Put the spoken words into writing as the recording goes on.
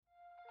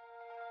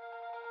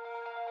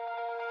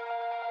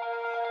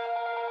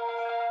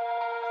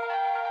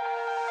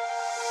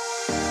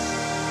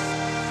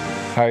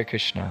Hare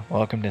Krishna.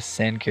 Welcome to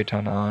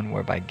Sankirtan On,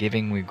 where by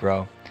giving we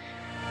grow.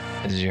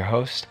 This is your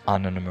host,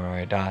 Ananda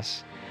Murari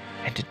Das.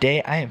 And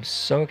today I am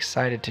so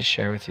excited to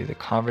share with you the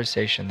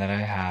conversation that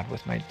I had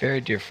with my very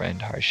dear friend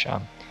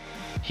Harsham.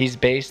 He's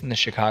based in the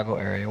Chicago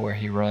area where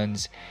he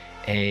runs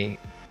a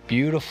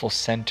beautiful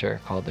center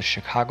called the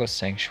Chicago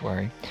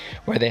Sanctuary,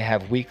 where they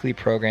have weekly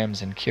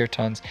programs and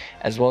kirtans,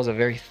 as well as a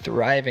very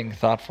thriving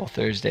Thoughtful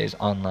Thursdays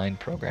online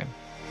program.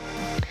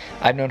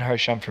 I've known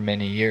Harsham for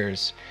many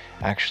years,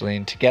 actually,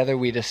 and together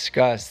we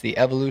discuss the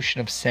evolution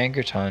of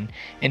Sankirtan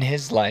in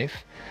his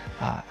life,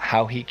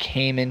 how he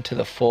came into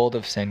the fold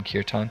of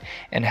Sankirtan,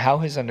 and how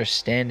his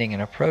understanding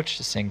and approach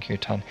to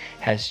Sankirtan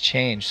has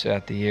changed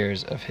throughout the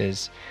years of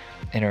his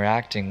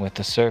interacting with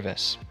the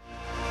service.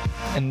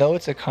 And though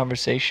it's a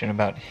conversation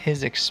about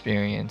his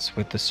experience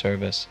with the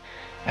service,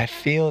 I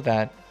feel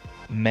that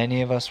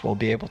many of us will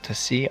be able to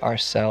see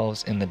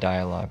ourselves in the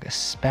dialogue,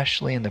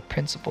 especially in the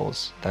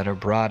principles that are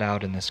brought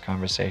out in this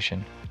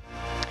conversation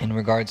in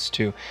regards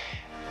to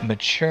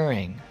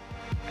maturing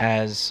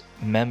as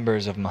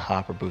members of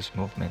Mahaprabhu's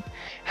movement.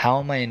 How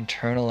am I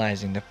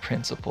internalizing the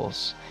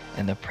principles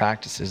and the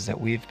practices that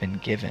we've been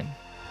given?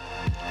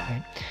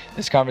 Right?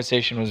 This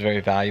conversation was very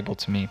valuable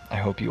to me. I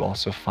hope you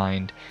also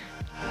find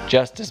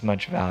just as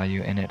much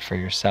value in it for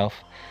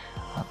yourself.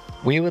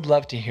 We would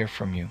love to hear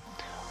from you.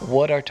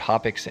 What are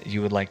topics that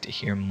you would like to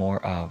hear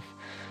more of?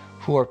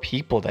 Who are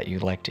people that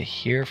you'd like to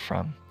hear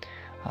from?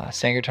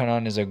 Sankirtan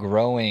On is a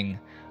growing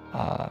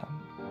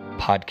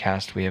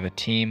podcast. We have a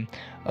team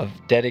of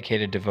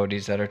dedicated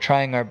devotees that are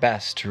trying our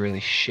best to really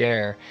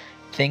share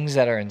things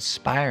that are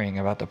inspiring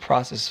about the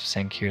process of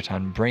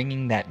Sankirtan,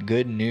 bringing that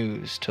good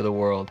news to the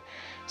world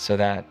so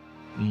that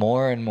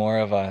more and more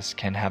of us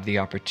can have the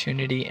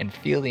opportunity and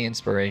feel the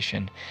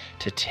inspiration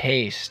to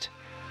taste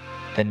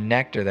the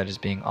nectar that is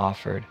being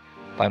offered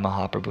by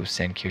Mahaprabhu's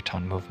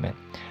Sankirtan movement,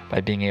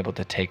 by being able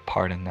to take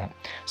part in that.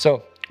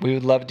 So we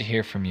would love to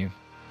hear from you.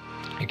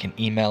 You can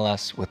email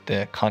us with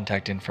the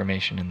contact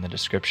information in the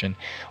description.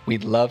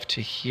 We'd love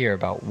to hear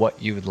about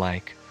what you would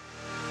like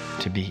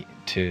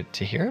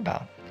to hear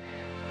about.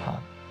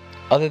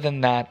 Other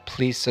than that,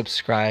 please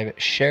subscribe,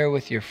 share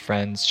with your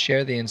friends,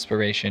 share the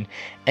inspiration.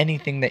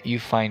 Anything that you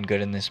find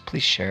good in this,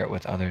 please share it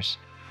with others.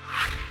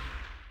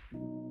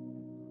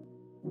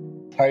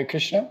 Hare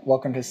Krishna,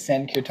 welcome to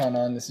Sankirtan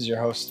On. This is your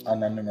host,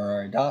 Ananda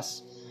Murari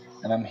Das,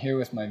 and I'm here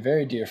with my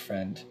very dear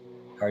friend,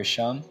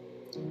 Harsham.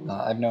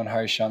 I've known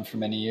Harsham for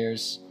many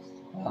years.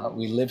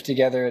 We lived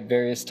together at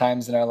various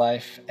times in our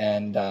life,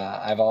 and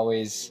I've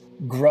always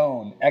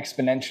grown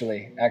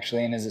exponentially,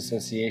 actually, in his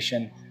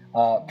association,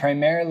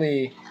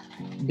 primarily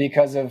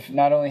because of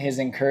not only his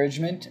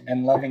encouragement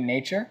and loving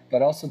nature,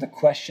 but also the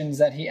questions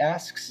that he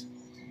asks.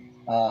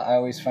 I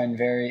always find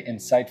very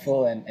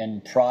insightful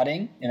and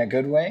prodding in a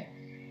good way.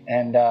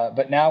 And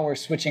but now we're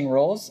switching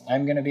roles.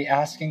 I'm going to be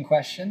asking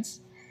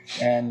questions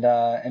and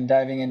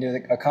diving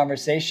into a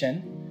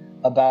conversation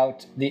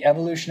about the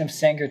evolution of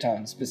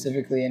Sankirtan,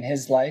 specifically in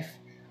his life.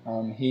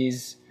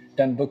 He's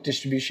done book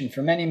distribution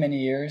for many, many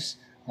years,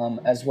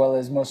 as well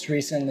as most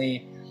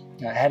recently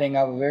heading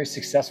up a very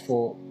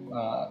successful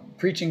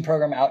preaching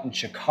program out in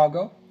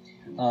Chicago.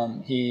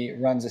 He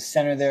runs a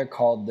center there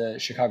called the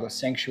Chicago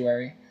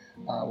Sanctuary,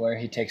 where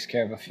he takes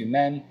care of a few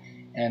men,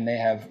 and they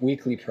have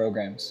weekly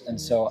programs. And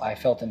so I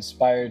felt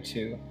inspired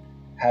to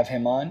have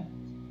him on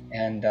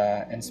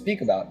and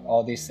speak about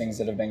all these things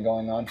that have been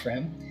going on for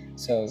him.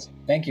 So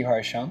thank you,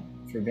 Harsham,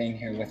 for being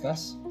here with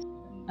us.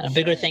 And a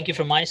bigger thank you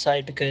from my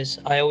side, because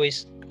I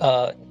always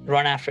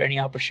run after any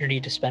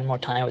opportunity to spend more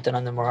time with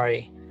Ananda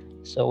Murari.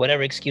 So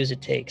whatever excuse it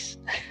takes.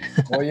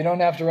 Well, you don't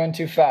have to run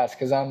too fast,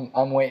 because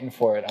I'm waiting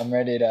for it. I'm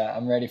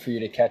ready for you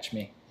to catch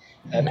me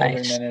at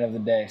every minute of the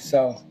day.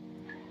 So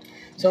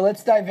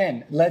let's dive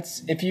in.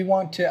 If you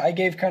want to, I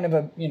gave kind of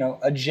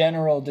a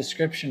general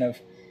description of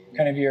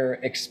kind of your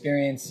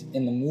experience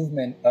in the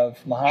movement of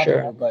Mahaprabhu,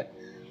 sure. But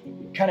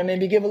kind of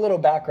maybe give a little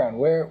background.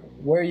 Where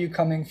are you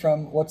coming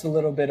from? What's a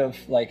little bit of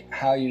like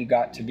how you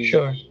got to be?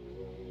 Sure.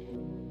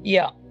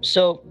 Yeah.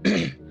 So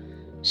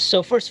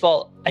first of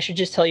all, I should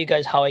just tell you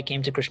guys how I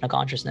came to Krishna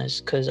consciousness,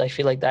 because I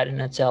feel like that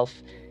in itself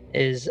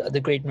is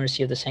the great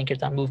mercy of the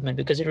Sankirtan movement,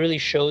 because it really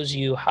shows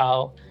you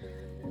how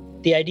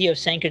the idea of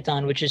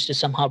Sankirtan, which is to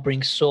somehow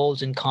bring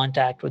souls in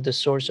contact with the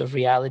source of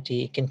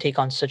reality, can take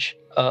on such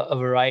a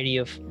variety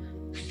of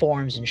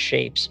forms and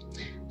shapes.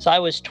 So I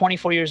was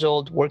 24 years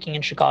old, working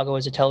in Chicago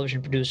as a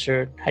television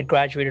producer, had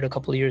graduated a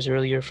couple of years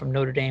earlier from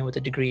Notre Dame with a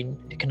degree in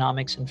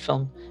economics and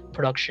film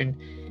production,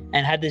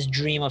 and had this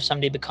dream of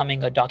someday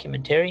becoming a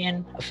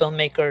documentarian, a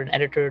filmmaker, an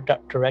editor,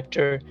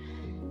 director,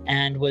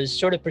 and was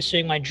sort of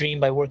pursuing my dream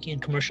by working in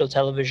commercial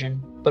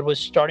television, but was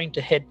starting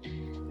to hit,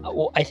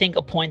 I think,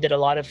 a point that a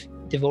lot of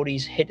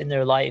devotees hit in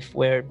their life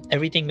where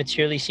everything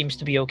materially seems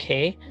to be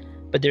okay,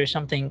 but there's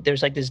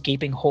like this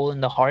gaping hole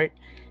in the heart,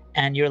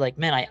 and you're like,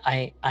 man,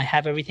 I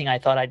have everything I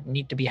thought I'd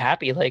need to be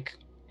happy. Like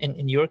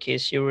in your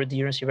case, you were at the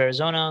University of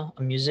Arizona,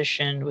 a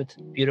musician with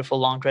beautiful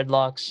long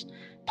dreadlocks,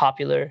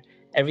 popular,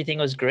 everything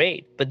was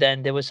great, but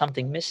then there was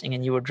something missing,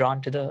 and you were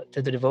drawn to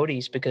the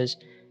devotees because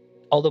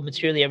although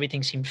materially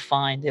everything seemed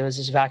fine, there was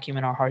this vacuum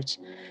in our hearts.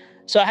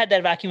 So I had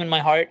that vacuum in my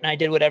heart, and I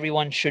did what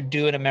everyone should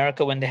do in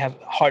America when they have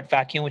heart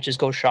vacuum, which is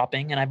go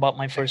shopping. And I bought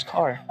my first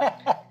car.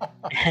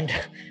 And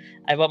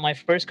I bought my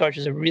first car, which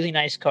is a really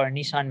nice car,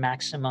 Nissan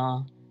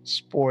Maxima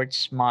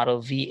sports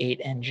model V8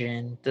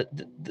 engine,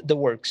 the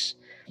works.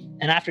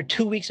 And after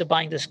 2 weeks of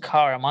buying this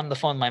car, I'm on the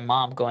phone with my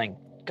mom going,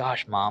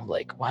 gosh, mom,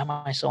 like, why am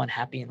I so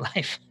unhappy in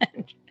life?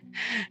 And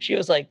she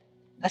was like,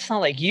 that's not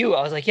like you.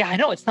 I was like, yeah, I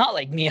know it's not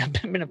like me. I've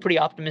been a pretty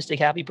optimistic,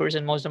 happy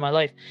person most of my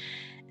life.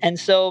 And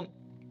so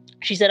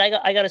she said,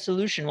 I got a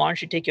solution. Why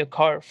don't you take your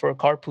car for a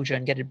car puja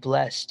and get it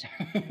blessed?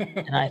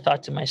 And I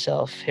thought to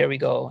myself, here we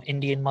go,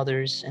 Indian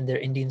mothers and their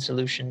Indian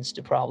solutions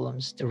to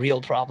problems, the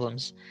real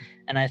problems.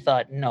 And I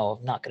thought, no,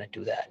 I'm not going to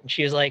do that. And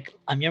she was like,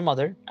 I'm your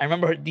mother. I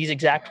remember these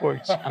exact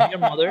words. I'm your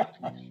mother,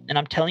 and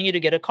I'm telling you to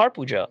get a car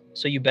puja.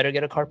 So you better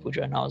get a car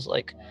puja. And I was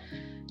like,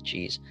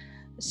 geez.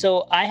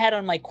 So I had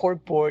on my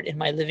cork board in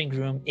my living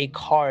room a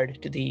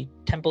card to the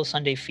Temple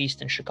Sunday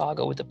Feast in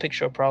Chicago with a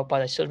picture of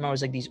Prabhupada. I still remember it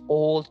was like these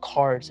old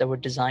cards that were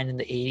designed in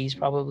the 80s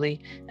probably,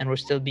 and were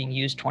still being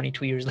used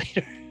 22 years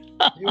later.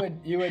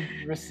 You would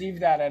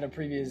receive that at a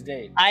previous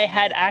date. I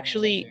had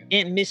actually,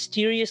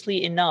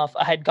 mysteriously enough,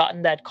 I had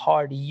gotten that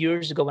card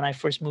years ago when I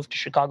first moved to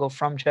Chicago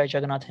from Jai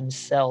Jagannath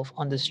himself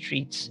on the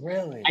streets.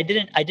 Really? I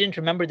didn't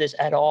remember this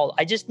at all.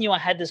 I just knew I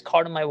had this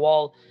card on my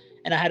wall,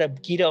 and I had a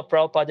Gita of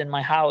Prabhupada in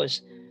my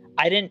house.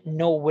 I didn't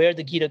know where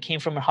the Gita came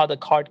from or how the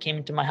card came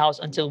into my house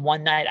until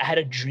one night I had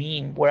a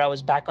dream where I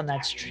was back on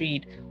that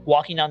street,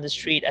 walking down the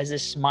street as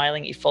this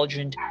smiling,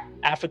 effulgent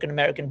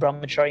African-American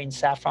brahmachari in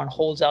saffron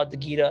holds out the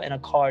Gita and a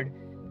card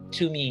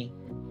to me.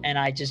 And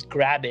I just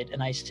grab it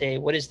and I say,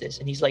 what is this?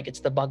 And he's like,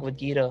 it's the Bhagavad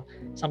Gita,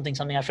 something.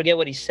 I forget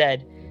what he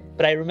said,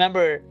 but I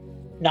remember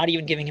not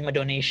even giving him a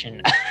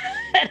donation.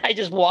 And I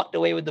just walked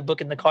away with the book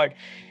and the card.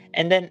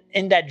 And then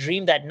in that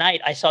dream that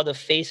night, I saw the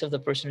face of the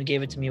person who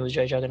gave it to me. It was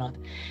Jai Jagannath.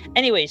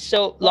 Anyway,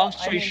 so long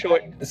story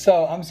short.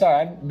 So I'm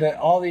sorry,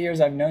 all the years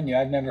I've known you,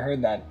 I've never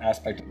heard that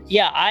aspect of it.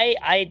 Yeah,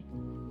 I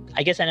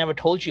guess I never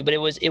told you, but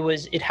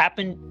it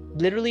happened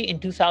literally in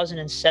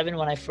 2007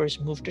 when I first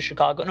moved to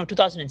Chicago. No,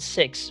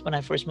 2006 when I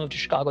first moved to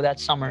Chicago that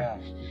summer. Yeah.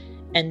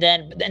 And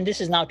then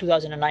this is now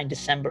 2009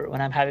 December when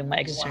I'm having my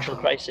existential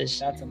crisis.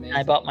 That's amazing.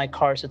 I bought my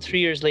car. So 3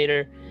 years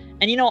later,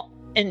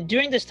 and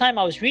during this time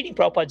I was reading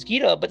Prabhupada's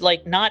Gita, but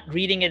like not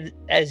reading it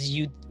as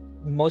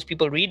most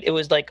people read. It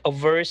was like a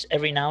verse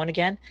every now and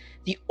again.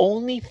 The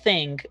only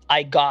thing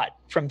I got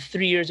from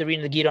 3 years of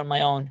reading the Gita on my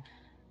own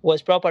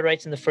was Prabhupada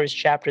writes in the first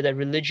chapter that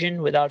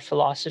religion without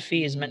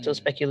philosophy is mental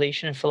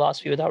speculation, and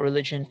philosophy without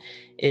religion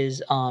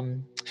is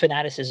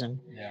fanaticism.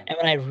 Yeah. And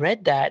when I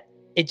read that,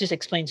 it just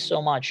explained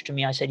so much to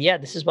me. I said, yeah,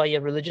 this is why you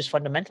have religious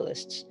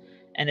fundamentalists.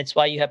 And it's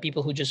why you have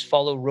people who just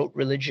follow rote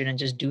religion and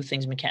just do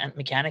things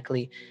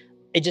mechanically.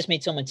 It just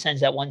made so much sense,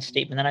 that one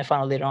statement. Then I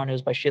found out later on it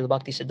was by Srila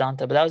Bhakti Siddhanta,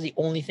 but that was the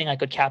only thing I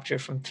could capture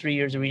from 3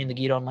 years of reading the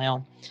Gita on my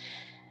own.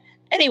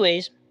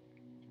 Anyways,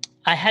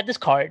 I had this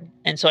card,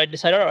 and so I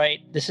decided, all right,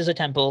 this is a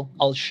temple,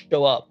 I'll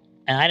show up.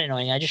 And I didn't know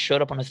anything. I just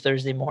showed up on a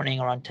Thursday morning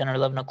around 10 or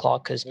 11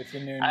 o'clock because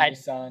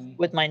Nissan.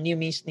 With my new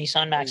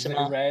Nissan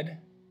Maxima. Red?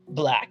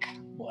 Black.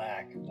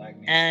 Black.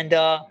 And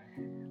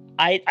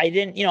I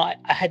didn't, I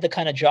had the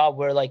kind of job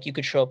where like you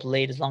could show up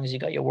late as long as you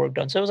got your work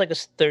done. So it was like a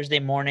Thursday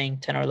morning,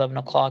 10 or 11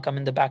 o'clock. I'm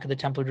in the back of the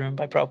temple room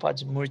by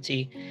Prabhupada's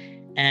Murti.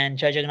 And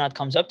Jai Jagannath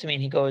comes up to me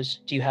and he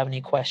goes, do you have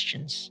any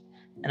questions?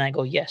 And I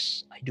go,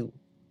 yes, I do.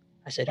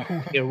 I said, who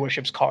here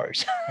worships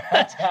cars?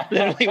 That's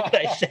literally what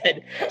I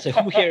said. So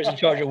who here is in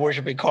charge of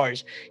worshiping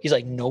cars? He's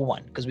like, no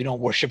one, because we don't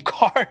worship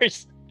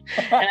cars.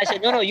 And I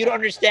said, no, you don't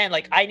understand.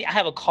 Like, I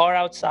have a car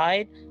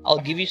outside. I'll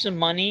give you some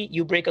money.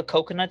 You break a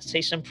coconut,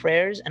 say some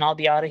prayers, and I'll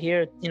be out of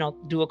here.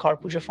 Do a car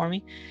puja for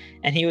me.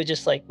 And he was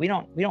just like, we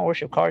don't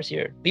worship cars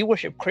here. We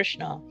worship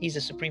Krishna. He's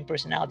the supreme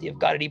personality of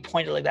God. And he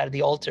pointed like that at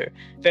the altar,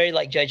 very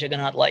like Jai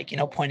Jagannath, like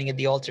pointing at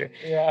the altar.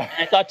 Yeah.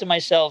 And I thought to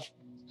myself,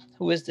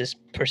 who is this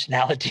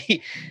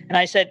personality? And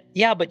I said,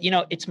 yeah, but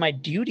it's my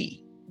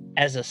duty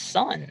as a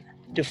son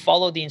to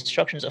follow the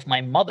instructions of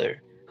my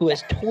mother, who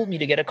has told me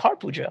to get a car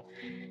puja.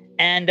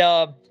 And,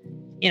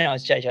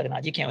 it's Jai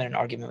Jagannath. You can't win an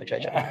argument with Jai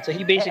Jagannath. So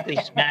he basically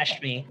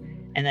smashed me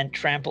and then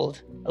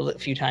trampled a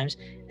few times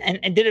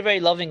and did it very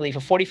lovingly. For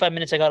 45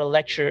 minutes, I got a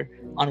lecture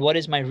on what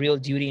is my real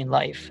duty in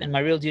life. And my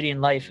real duty in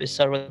life is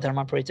Sarva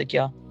Dharma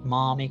Parityajya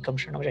Mam Ekam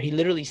Sharanam Vraja. He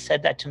literally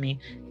said that to me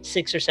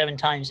 6 or 7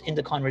 times in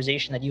the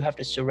conversation, that you have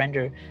to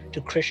surrender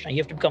to Krishna. You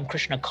have to become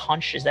Krishna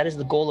conscious. That is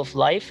the goal of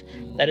life.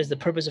 That is the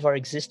purpose of our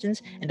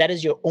existence. And that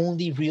is your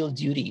only real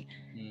duty.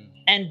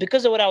 And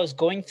because of what I was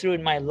going through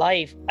in my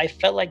life, I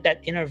felt like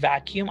that inner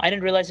vacuum. I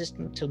didn't realize this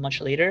until much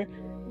later,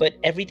 but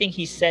everything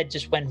he said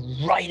just went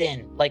right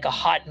in, like a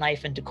hot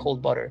knife into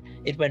cold butter.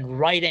 It went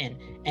right in,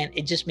 and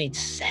it just made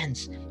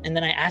sense. And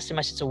then I asked him,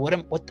 I said, so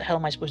what the hell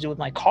am I supposed to do with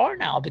my car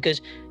now?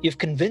 Because you've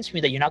convinced me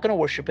that you're not going to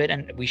worship it,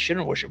 and we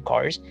shouldn't worship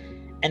cars.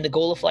 And the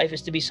goal of life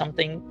is to be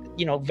something,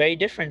 very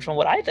different from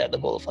what I thought the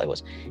goal of life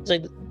was. It's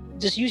like,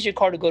 just use your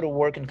car to go to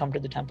work and come to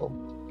the temple.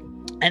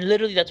 And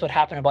literally that's what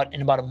happened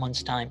in about a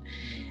month's time.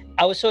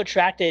 I was so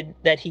attracted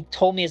that he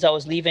told me as I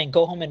was leaving,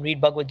 go home and read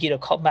Bhagavad Gita,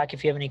 come back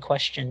if you have any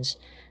questions.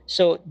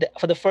 So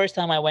for the first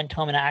time I went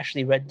home and I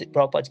actually read the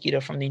Prabhupada's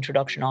Gita from the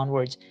introduction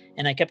onwards,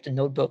 and I kept a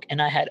notebook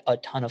and I had a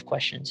ton of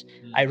questions.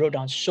 I wrote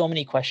down so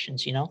many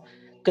questions,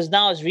 because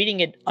now I was reading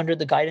it under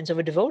the guidance of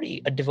a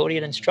devotee. A devotee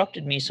had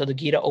instructed me, so the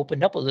Gita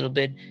opened up a little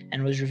bit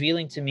and was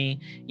revealing to me,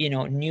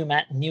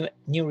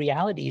 new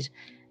realities.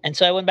 And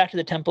so I went back to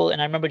the temple,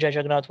 and I remember Jai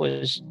Jagannath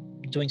was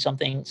doing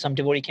something. Some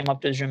devotee came up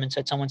to his room and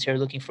said, "Someone's here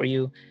looking for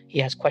you. He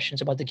has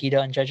questions about the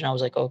Gita." And Jai Jagannath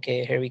was like,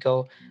 "Okay, here we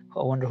go.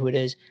 I wonder who it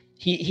is."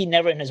 He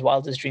never in his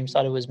wildest dreams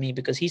thought it was me,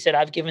 because he said,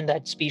 "I've given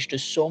that speech to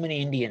so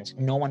many Indians.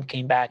 No one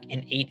came back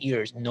in 8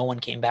 years. No one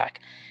came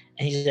back."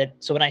 And he said,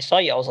 "So when I saw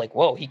you, I was like,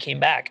 whoa, he came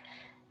back."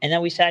 And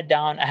then we sat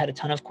down. I had a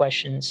ton of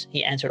questions.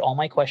 He answered all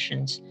my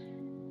questions.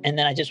 And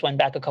then I just went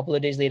back a couple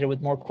of days later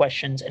with more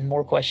questions and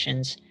more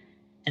questions.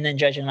 And then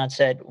Jai Jagannath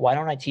said, "Why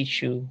don't I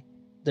teach you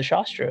the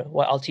Shastra?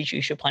 Well, I'll teach you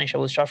Ishopanishad.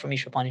 We'll start from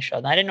Ishopanishad."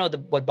 And I didn't know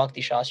what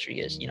Bhakti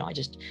Shastri is. I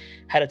just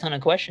had a ton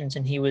of questions,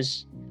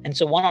 and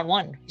so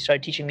one-on-one, he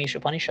started teaching me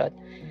Ishopanishad.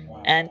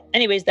 Wow. And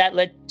anyways, that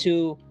led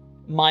to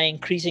my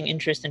increasing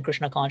interest in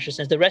Krishna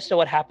consciousness. The rest of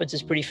what happens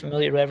is pretty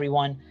familiar to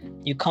everyone.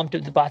 You come to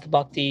the path of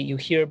bhakti, you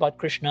hear about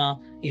Krishna,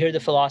 you hear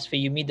the philosophy,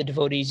 you meet the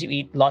devotees, you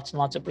eat lots and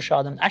lots of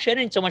prasadam. Actually, I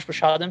didn't eat so much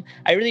prasadam.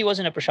 I really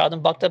wasn't a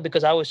prasadam bhakta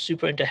because I was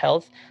super into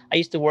health. I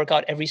used to work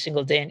out every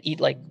single day and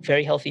eat like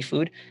very healthy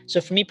food. So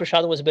for me,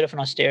 prasadam was a bit of an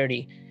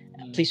austerity.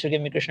 Please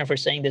forgive me, Krishna, for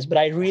saying this, but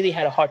I really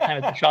had a hard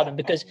time with prasadam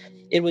because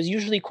it was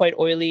usually quite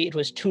oily. It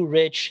was too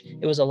rich.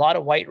 It was a lot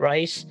of white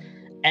rice.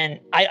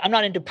 And I'm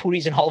not into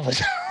puris and halvas.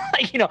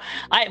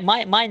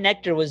 My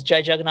nectar was Jai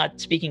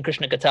Jagannath speaking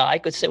Krishna Katha. I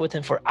could sit with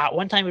him for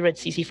one time we read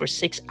CC for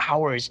 6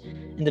 hours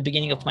in the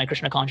beginning of my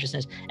Krishna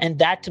consciousness. And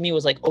that to me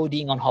was like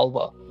ODing on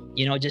halwa,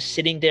 just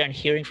sitting there and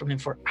hearing from him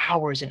for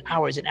hours and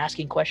hours and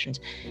asking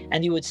questions.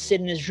 And he would sit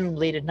in his room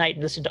late at night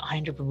and listen to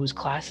Ayendra Prabhu's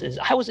classes.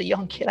 I was a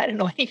young kid. I didn't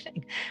know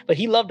anything, but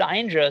he loved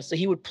Ayendra. So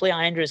he would play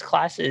Ayendra's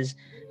classes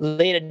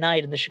late at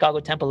night in the Chicago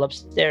temple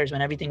upstairs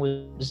when everything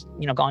was,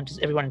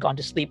 everyone had gone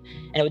to sleep.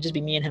 And it would just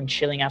be me and him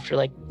chilling after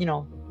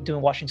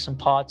washing some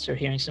pots or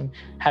having some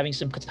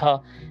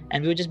katha.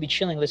 And we would just be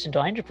chilling, listening to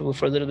Ayendra Prabhu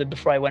for a little bit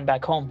before I went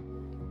back home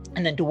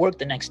and then to work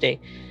the next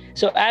day.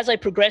 So as I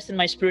progressed in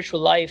my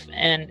spiritual life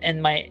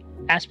and my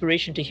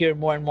aspiration to hear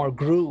more and more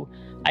grew,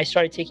 I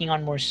started taking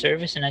on more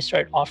service and I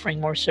started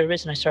offering more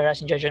service, and I started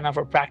asking Jai Jagannath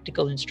for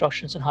practical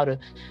instructions on how to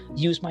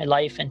use my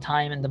life and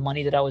time and the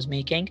money that I was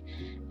making.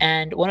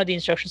 And one of the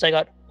instructions I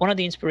got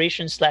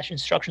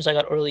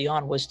early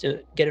on was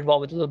to get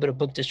involved with a little bit of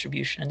book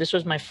distribution. And this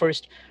was my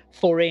first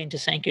foray into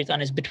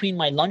Sankirtan. Is between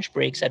my lunch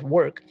breaks at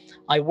work,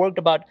 I worked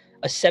about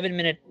a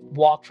 7-minute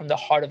walk from the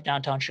heart of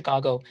downtown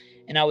Chicago.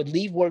 And I would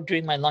leave work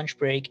during my lunch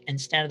break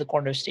and stand at the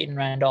corner of State and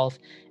Randolph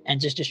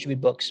and just distribute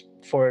books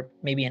for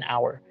maybe an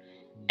hour.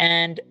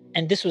 And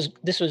this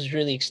was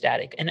really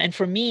ecstatic. And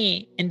for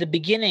me, in the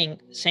beginning,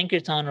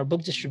 Sankirtan or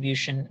book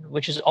distribution,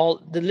 which is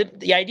all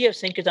the idea of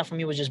Sankirtan for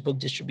me was just book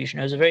distribution.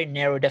 It was a very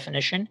narrow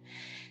definition.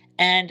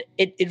 And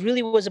it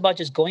really was about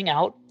just going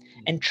out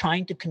and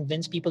trying to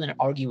convince people and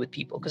argue with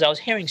people, because I was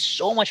hearing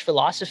so much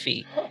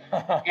philosophy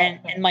and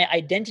my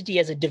identity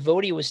as a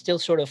devotee was still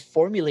sort of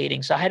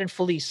formulating. So I hadn't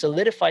fully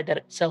solidified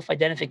that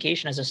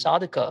self-identification as a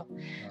sadhaka.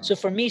 So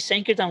for me,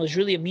 Sankirtan was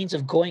really a means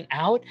of going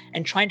out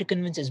and trying to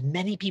convince as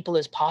many people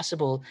as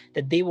possible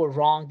that they were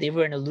wrong, they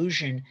were an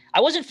illusion.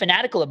 I wasn't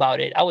fanatical about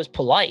it. I was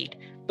polite.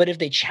 But if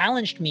they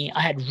challenged me, I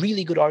had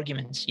really good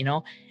arguments,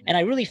 and I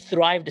really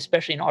thrived,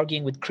 especially in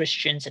arguing with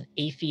Christians and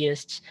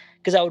atheists,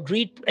 because I would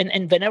read,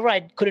 and whenever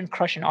I couldn't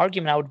crush an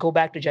argument, I would go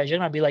back to Jai Jagannath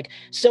and I'd be like,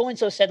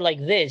 so-and-so said like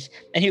this.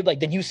 And he would be like,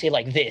 then you say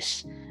like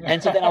this.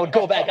 And so then I would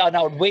go back out and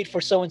I would wait for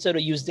so-and-so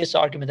to use this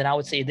argument, and I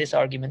would say this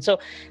argument. So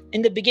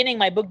in the beginning,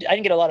 my book, I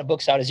didn't get a lot of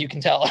books out, as you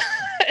can tell.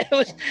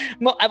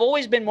 I've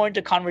always been more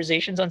into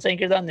conversations on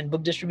Sankirtan than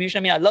book distribution.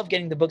 I mean, I love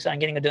getting the books out and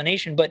getting a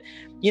donation, but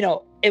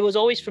it was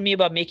always for me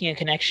about making a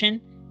connection.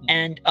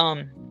 And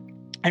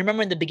I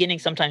remember in the beginning,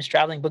 sometimes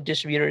traveling book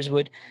distributors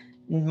would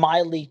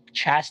mildly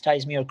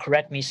chastise me or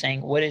correct me,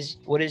 saying, what is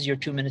your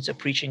 2 minutes of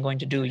preaching going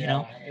to do?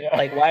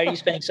 Like, why are you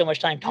spending so much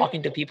time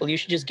talking to people? You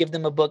should just give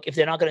them a book. If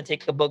they're not going to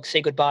take a book,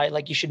 say goodbye.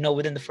 Like, you should know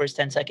within the first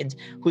 10 seconds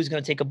who's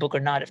going to take a book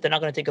or not. If they're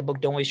not going to take a book,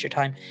 don't waste your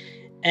time.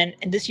 And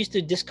this used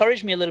to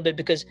discourage me a little bit,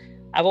 because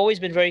I've always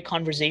been very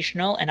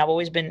conversational and I've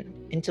always been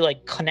into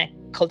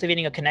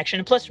cultivating a connection.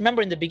 And plus,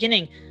 remember, in the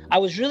beginning, I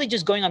was really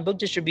just going on book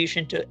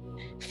distribution to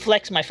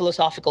flex my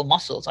philosophical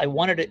muscles. I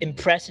wanted to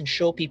impress and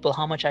show people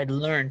how much I'd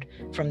learned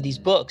from these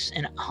books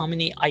and how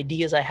many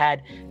ideas I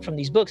had from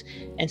these books.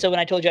 And so when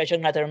I told Jai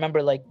Jagannath, I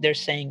remember they're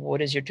saying,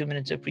 what is your 2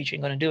 minutes of preaching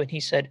going to do? And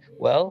he said,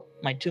 well,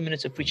 my 2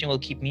 minutes of preaching will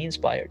keep me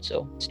inspired.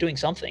 So it's doing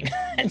something.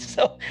 And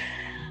so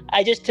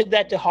I just took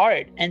that to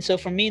heart. And so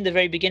for me, in the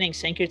very beginning,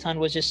 Sankirtan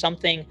was just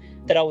something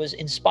that I was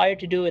inspired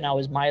to do, and I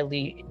was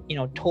mildly,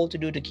 told to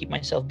do to keep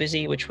myself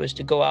busy, which was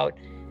to go out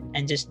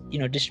and just,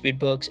 distribute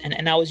books.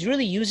 And I was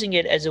really using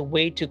it as a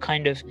way to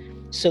kind of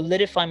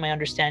solidify my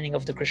understanding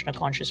of the Krishna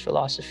conscious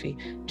philosophy,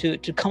 to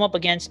come up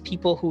against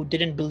people who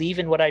didn't believe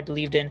in what I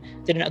believed in,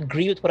 didn't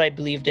agree with what I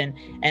believed in,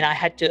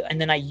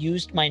 and then I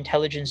used my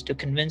intelligence to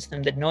convince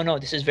them that no,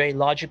 this is very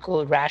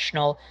logical,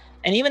 rational.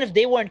 And even if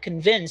they weren't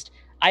convinced,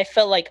 I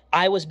felt like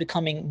I was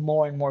becoming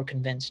more and more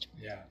convinced.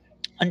 Yeah.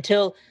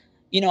 Until,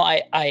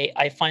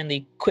 I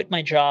finally quit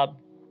my job,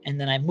 and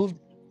then I moved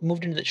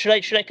into the,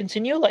 should I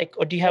continue, like,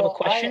 or do you have a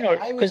question? Or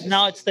because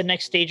now it's the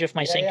next stage of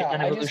my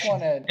Sankirtan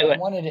evolution. I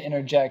wanted to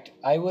interject.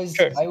 I was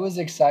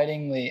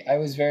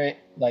very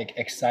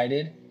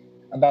excited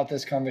about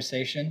this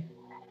conversation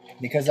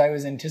because I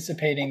was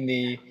anticipating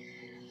the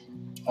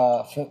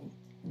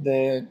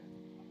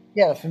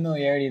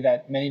familiarity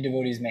that many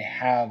devotees may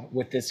have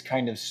with this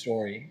kind of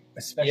story,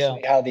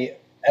 especially how the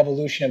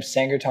evolution of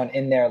Sankirtan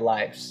in their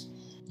lives.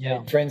 Yeah.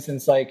 Right? For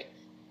instance,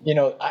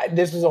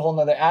 this was a whole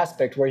nother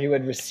aspect where he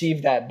would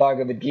receive that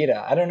Bhagavad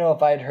Gita. I don't know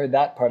if I had heard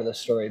that part of the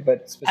story,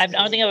 but I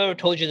don't think I've ever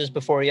told you this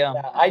before. Yeah.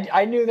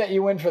 I knew that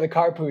you went for the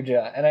Kar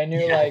Puja, and I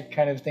knew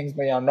kind of things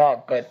beyond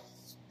that, but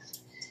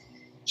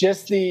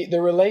just the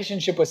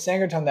relationship with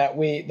Sankirtan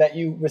that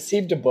you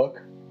received a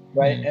book,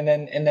 right?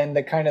 Mm-hmm. And then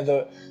the kind of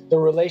the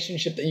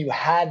relationship that you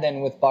had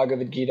then with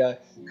Bhagavad Gita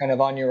kind of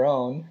on your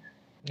own.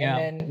 Yeah.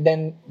 And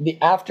then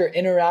after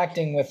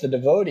interacting with the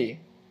devotee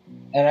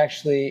and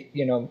actually,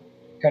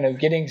 kind of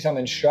getting some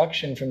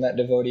instruction from that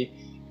devotee,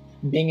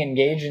 being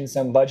engaged in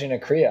some bhajana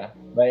kriya,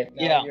 right?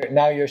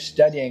 Now you're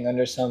studying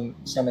under some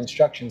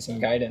instruction, some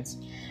guidance,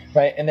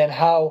 right? And then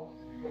how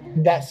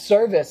that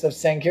service of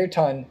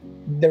Sankirtan,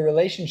 the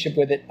relationship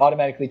with it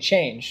automatically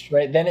changed,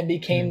 right? Then it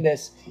became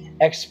this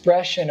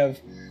expression of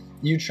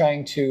you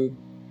trying to,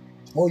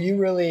 you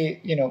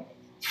really,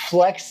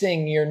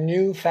 flexing your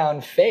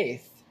newfound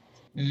faith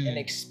and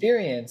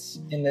experience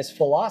in this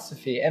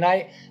philosophy. And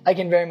I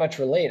can very much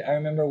relate. I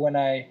remember when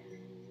I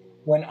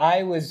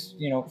was,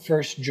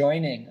 first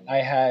joining, I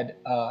had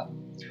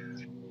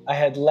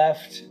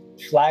left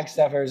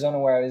Flagstaff, Arizona,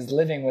 where I was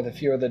living with a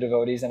few other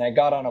devotees, and I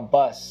got on a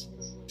bus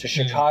to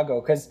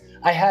Chicago because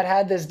I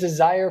had this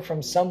desire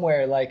from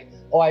somewhere I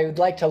would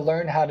like to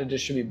learn how to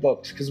distribute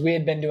books, because we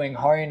had been doing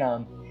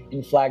Harinam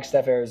in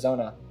Flagstaff,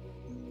 Arizona.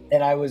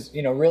 And I was,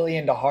 really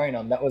into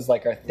Harinam. That was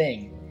our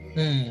thing.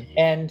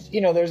 And,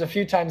 there's a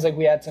few times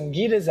we had some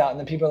Gitas out and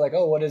then people are like,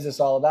 oh, what is this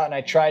all about? And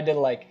I tried to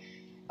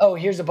oh,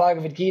 here's a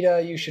Bhagavad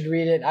Gita, you should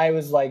read it. I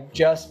was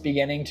just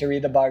beginning to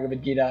read the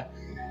Bhagavad Gita,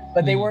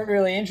 but they weren't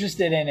really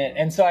interested in it.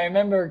 And so I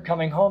remember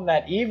coming home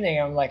that evening,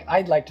 I'm like,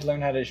 I'd like to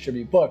learn how to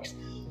distribute books.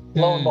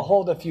 Lo and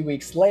behold, a few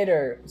weeks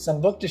later,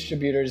 some book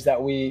distributors that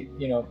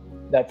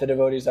that the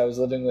devotees I was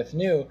living with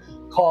knew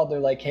called. They're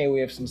like, hey, we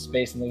have some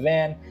space in the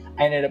van.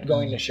 I ended up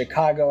going to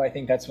Chicago. I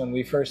think that's when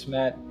we first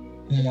met.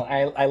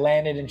 I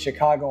landed in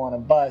Chicago on a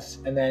bus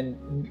and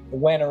then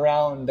went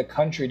around the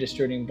country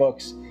distributing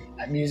books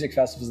at music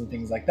festivals and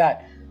things like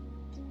that.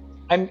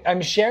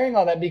 I'm sharing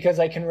all that because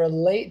I can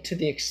relate to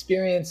the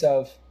experience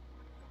of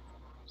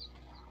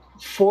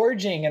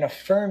forging and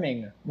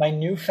affirming my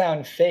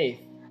newfound faith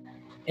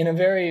in a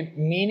very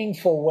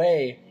meaningful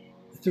way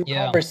through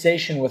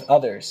conversation with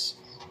others.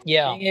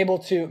 Yeah.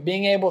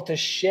 Being able to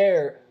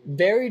share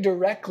very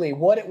directly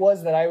what it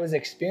was that I was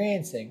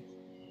experiencing.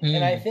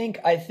 And I think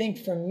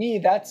for me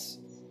that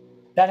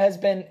has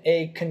been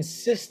a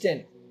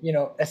consistent,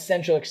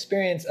 essential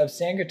experience of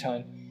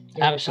Sankirtan.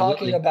 Absolutely.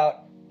 Talking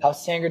about how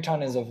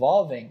Sankirtan is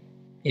evolving.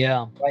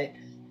 Yeah. Right.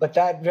 But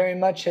that very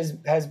much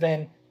has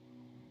been,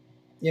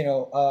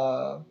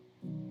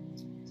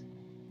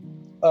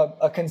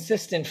 a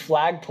consistent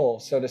flagpole,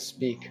 so to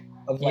speak,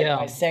 of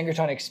my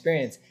Sankirtan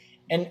experience.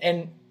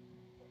 And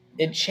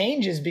it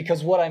changes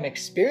because what I'm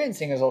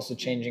experiencing is also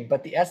changing.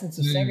 But the essence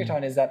of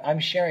Sankirtan is that I'm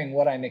sharing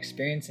what I'm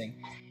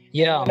experiencing.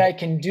 Yeah. And I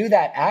can do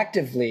that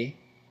actively.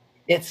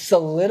 It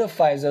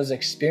solidifies those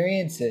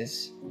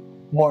experiences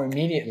more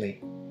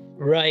immediately.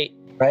 Right.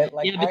 Right.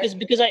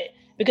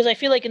 Because I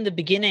feel like in the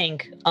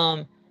beginning,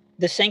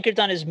 the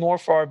Sankirtan is more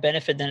for our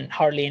benefit than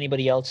hardly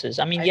anybody else's.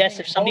 I mean, yes,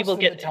 if some people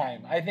get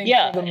time, I think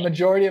for the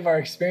majority of our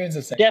experience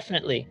of Sankirtan.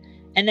 Definitely.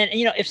 And then,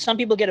 if some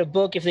people get a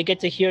book, if they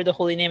get to hear the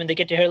holy name and they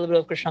get to hear a little bit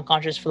of Krishna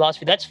conscious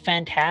philosophy, that's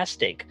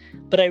fantastic.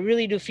 But I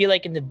really do feel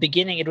like in the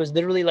beginning, it was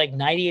literally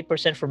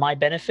 98% for my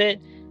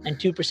benefit and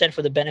 2%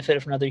 for the benefit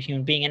of another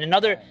human being. And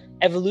another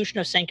evolution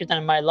of Sankirtan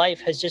in my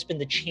life has just been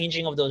the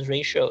changing of those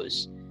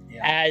ratios.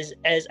 Yeah.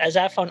 As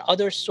I found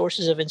other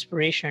sources of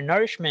inspiration and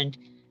nourishment,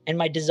 and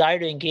my desire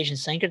to engage in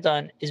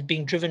Sankirtan is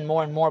being driven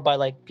more and more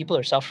by people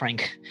are suffering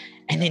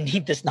and they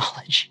need this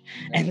knowledge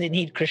and they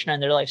need Krishna in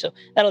their life. So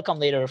that'll come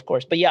later, of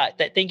course. But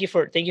thank you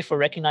for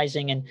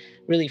recognizing and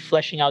really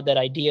fleshing out that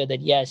idea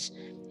that yes,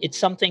 it's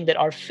something that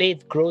our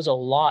faith grows a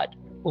lot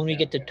when we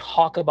get to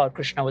talk about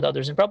Krishna with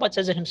others. And Prabhupada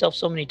says it himself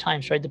so many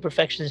times, right? The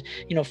perfection is,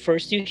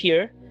 first you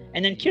hear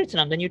and then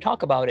kirtanam, then you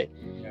talk about it.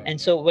 Yeah. And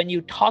so when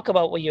you talk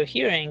about what you're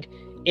hearing,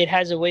 it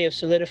has a way of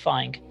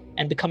solidifying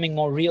and becoming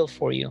more real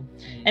for you.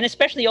 And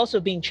especially also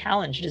being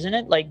challenged, isn't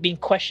it? Being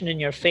questioned in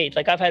your faith.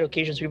 I've had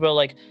occasions where people are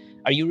like,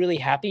 are you really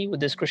happy with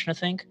this Krishna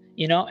thing?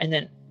 And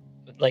then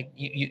like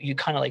you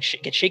kind of like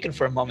get shaken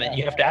for a moment. Yeah,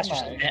 You have to ask am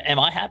yourself, I? am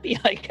I happy?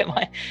 Like, am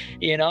I,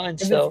 and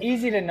 'Cause so it's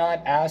easy to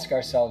not ask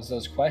ourselves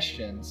those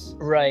questions.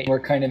 right. We're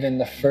kind of in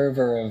the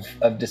fervor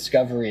of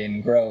discovery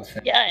and growth.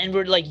 Yeah, and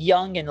we're like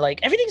young and like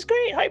everything's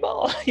great,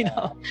 highball, You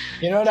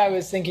know what I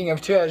was thinking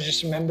of too? I was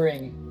just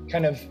remembering,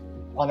 kind of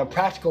on a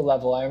practical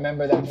level, I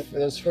remember that for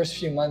those first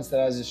few months that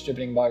I was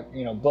distributing,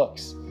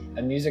 books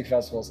at music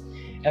festivals,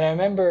 and I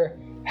remember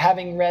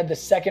having read the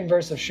second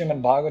verse of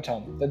Srimad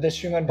Bhagavatam, that this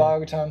Srimad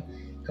Bhagavatam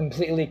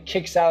completely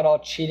kicks out all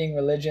cheating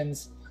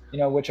religions,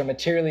 which are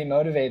materially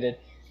motivated.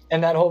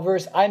 And that whole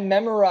verse, I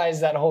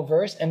memorized that whole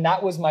verse, and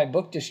that was my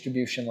book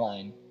distribution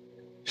line.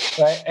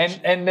 Right?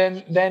 And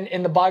then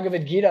in the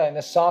Bhagavad Gita, in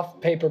the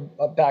soft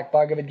paperback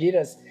Bhagavad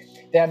Gitas,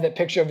 they have that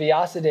picture of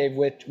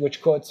Vyasadeva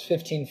which quotes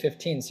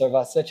 15:15,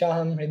 Sarvasya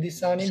chaham hridhi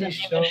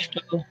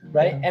sanidishto,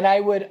 right? Yeah. And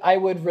I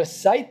would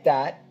recite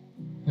that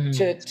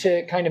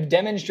to kind of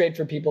demonstrate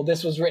for people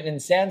this was written in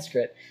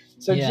Sanskrit.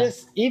 So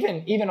just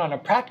even on a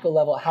practical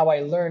level, how I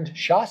learned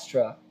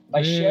Shastra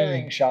by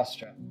sharing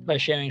Shastra. By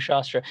sharing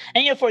Shastra.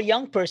 And for a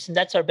young person,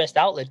 that's our best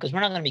outlet, because we're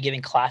not going to be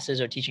giving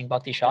classes or teaching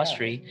Bhakti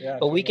Shastri,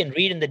 but we can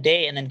read in the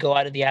day and then go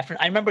out of the afternoon.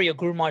 I remember your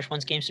Guru Maharaj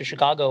once came to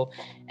Chicago,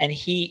 and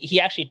he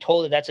actually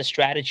told that that's a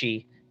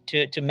strategy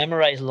to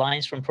memorize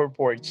lines from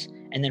purports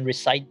and then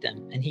recite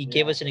them. And he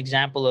gave us an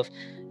example of,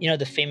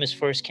 the famous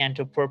first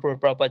canto purport.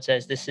 Prabhupada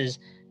says, this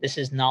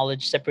is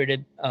knowledge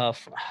separated.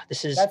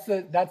 This is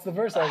that's the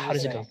verse. How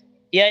does it go?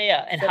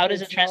 Yeah. And how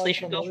does the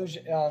translation go?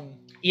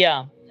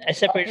 Yeah,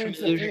 separated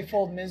from illusion. The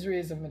threefold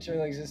miseries of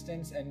material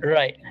existence, and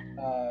right.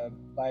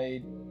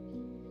 By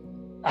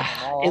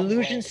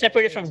illusion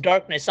separated from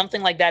darkness,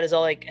 something like that is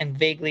all like, and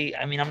vaguely.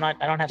 I mean, I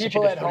don't have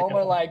people such a at home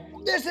are like,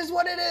 this is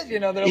what it is.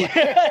 They're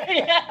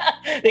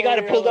like, they got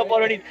it pulled up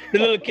already. The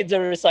little kids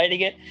are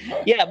reciting it.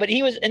 Yeah, but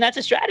and that's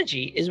a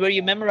strategy, is where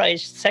you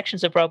memorize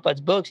sections of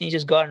Prabhupada's books and you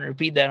just go out and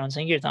repeat that on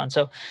Sankirtan.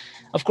 So,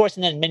 of course,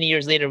 and then many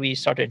years later, we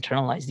start to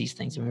internalize these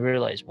things and we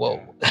realize, whoa,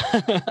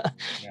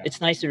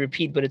 it's nice to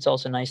repeat, but it's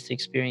also nice to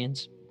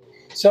experience.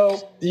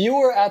 So you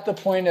were at the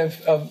point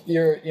of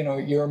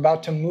you're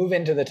about to move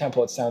into the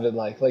temple. It sounded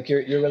like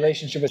your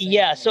relationship with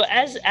So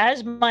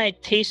as my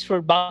taste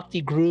for bhakti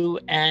grew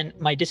and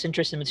my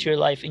disinterest in material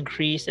life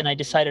increased, and I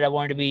decided I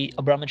wanted to be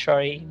a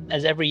brahmachari,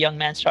 as every young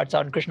man starts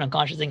out in Krishna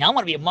consciousness, thinking, I want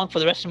to be a monk for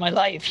the rest of my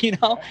life.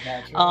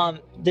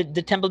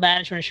 The temple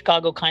management in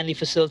Chicago kindly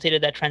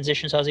facilitated that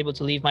transition, so I was able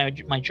to leave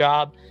my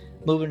job,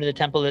 move into the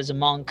temple as a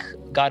monk,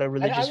 got a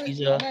religious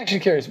visa. I'm actually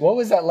curious, what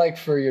was that like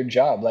for your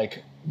job?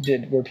 Like,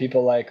 were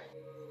people like,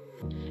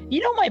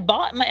 my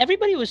boss,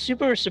 everybody was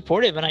super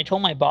supportive, and I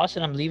told my boss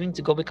that I'm leaving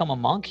to go become a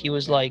monk. He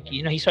was like,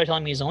 he started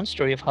telling me his own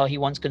story of how he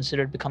once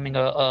considered becoming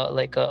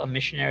a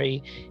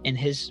missionary in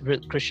his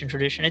Christian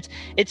tradition.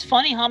 It's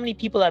funny how many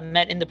people I've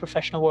met in the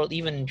professional world,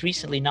 even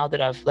recently, now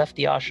that I've left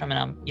the ashram and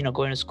I'm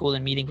going to school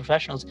and meeting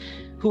professionals,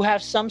 who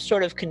have some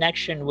sort of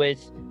connection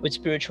with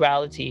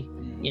spirituality.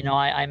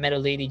 I met a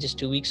lady just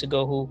 2 weeks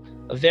ago who,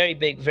 a very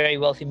big, very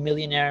wealthy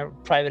millionaire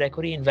private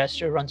equity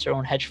investor, runs her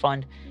own hedge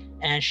fund.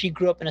 And she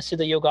grew up in a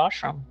Siddha Yoga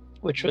ashram,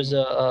 which was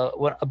a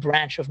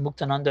branch of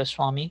Muktananda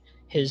Swami,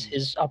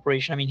 his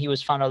operation. I mean, he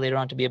was found out later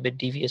on to be a bit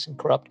devious and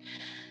corrupt.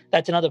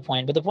 That's another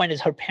point. But the point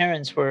is, her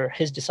parents were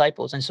his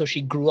disciples. And so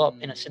she grew up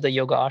in a Siddha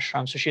Yoga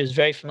ashram. So she was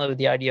very familiar with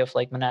the idea of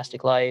like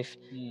monastic life,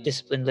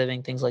 disciplined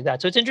living, things like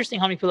that. So it's interesting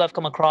how many people I've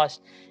come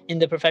across in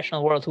the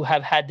professional world who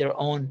have had their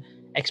own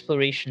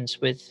explorations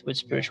with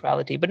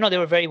spirituality. But no, they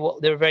were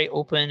very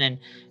open and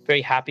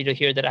very happy to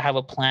hear that I have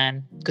a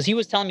plan. Because he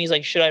was telling me, he's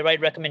like, should I write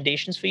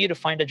recommendations for you to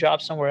find a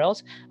job somewhere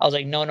else? I was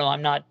like, no,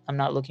 I'm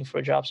not looking for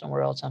a job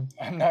somewhere else.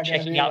 I'm not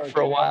checking out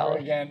for a while.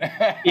 Again.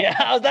 That's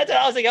what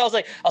I was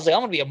like, I'm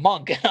gonna be a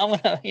monk. I'm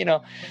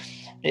gonna,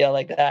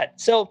 like that.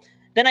 So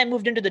then I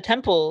moved into the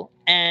temple,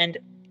 and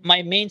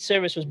my main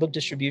service was book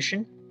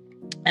distribution.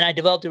 And I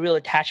developed a real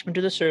attachment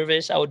to the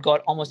service. I would go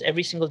out almost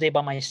every single day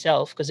by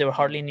myself, because there were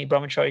hardly any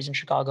brahmacharis in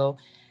Chicago.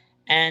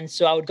 And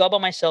so I would go by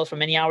myself for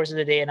many hours of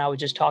the day, and I would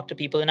just talk to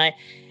people. And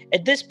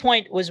at this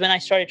point was when I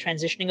started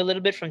transitioning a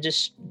little bit from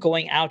just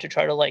going out to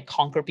try to like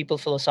conquer people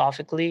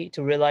philosophically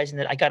to realizing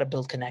that I got to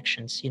build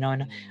connections,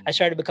 and I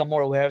started to become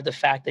more aware of the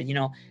fact that,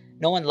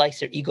 no one likes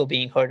their ego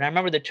being hurt. And I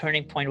remember the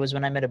turning point was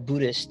when I met a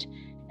Buddhist,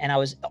 and I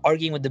was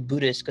arguing with the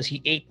Buddhist because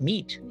he ate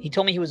meat. He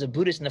told me he was a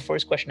Buddhist, and the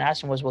first question I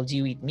asked him was, well, do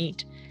you eat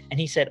meat? And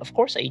he said, of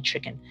course I eat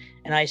chicken.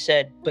 And I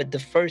said, but the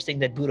first thing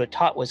that Buddha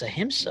taught was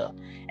ahimsa.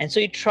 And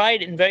so he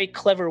tried in very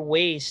clever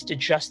ways to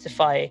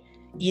justify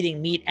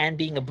eating meat and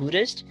being a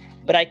Buddhist.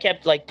 But I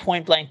kept like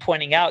point blank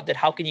pointing out that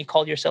how can you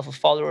call yourself a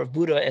follower of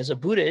Buddha as a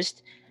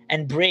Buddhist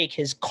and break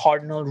his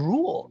cardinal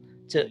rule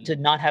to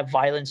not have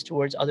violence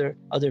towards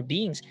other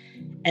beings?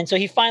 And so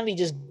he finally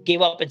just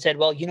gave up and said,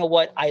 well, you know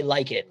what? I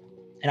like it,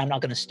 and I'm not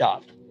going to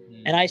stop.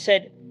 And I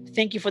said,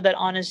 thank you for that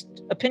honest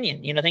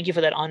opinion. Thank you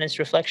for that honest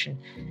reflection.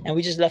 And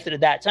we just left it at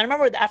that. So I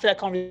remember after that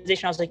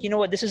conversation, I was like, you know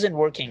what, this isn't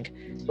working.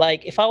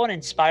 Like, if I want to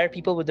inspire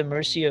people with the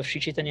mercy of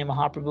Sri Chaitanya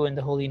Mahaprabhu and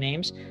the holy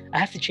names, I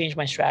have to change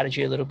my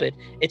strategy a little bit.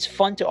 It's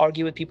fun to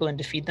argue with people and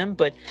defeat them,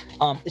 but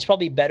it's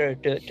probably better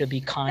to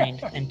be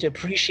kind and to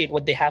appreciate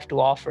what they have to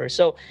offer.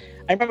 So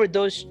I remember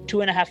those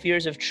 2.5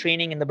 years of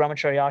training in the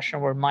Brahmacharya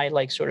ashram were my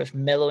like sort of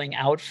mellowing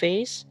out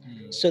phase.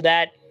 So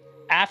that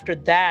after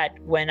that,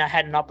 when I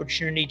had an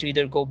opportunity to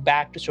either go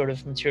back to sort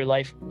of material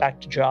life,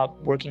 back to job,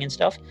 working and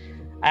stuff,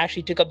 I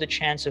actually took up the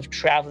chance of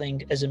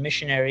traveling as a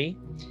missionary.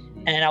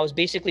 And I was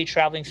basically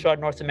traveling throughout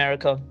North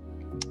America.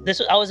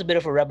 I was a bit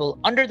of a rebel.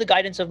 Under the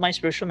guidance of my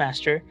spiritual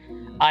master,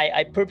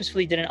 I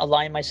purposefully didn't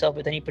align myself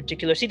with any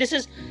particular. See, this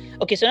is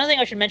okay. So another thing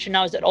I should mention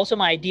now is that also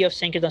my idea of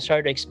Sankirtan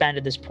started to expand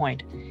at this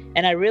point.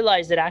 And I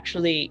realized that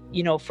actually,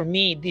 for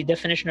me, the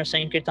definition of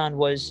Sankirtan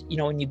was,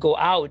 when you go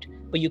out,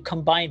 but you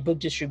combine book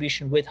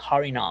distribution with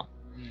Harinam.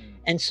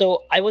 And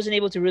so I wasn't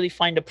able to really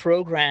find a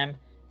program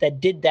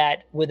that did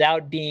that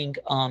without being,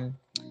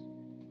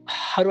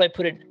 how do I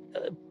put it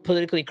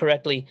politically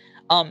correctly?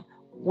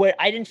 Where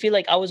I didn't feel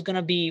like I was going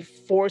to be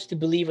forced to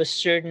believe a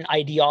certain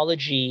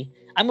ideology.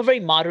 I'm a very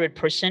moderate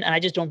person, and I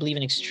just don't believe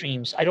in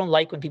extremes. I don't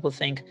like when people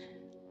think,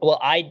 well,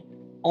 I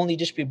only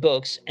distribute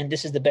books, and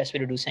this is the best way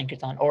to do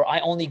Sankirtan, or I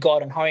only go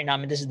out on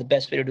Harinam, and this is the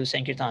best way to do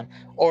Sankirtan,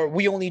 or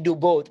we only do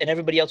both, and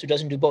everybody else who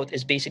doesn't do both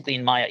is basically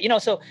in Maya.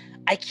 So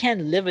I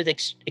can't live with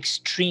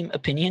extreme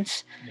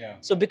opinions. Yeah.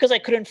 So because I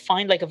couldn't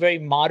find like a very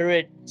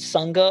moderate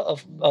sangha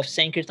of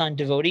Sankirtan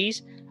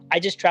devotees, I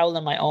just traveled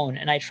on my own,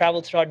 and I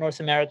traveled throughout North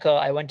America.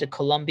 I went to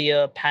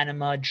Colombia,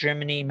 Panama,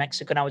 Germany,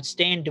 Mexico, and I would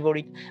stay in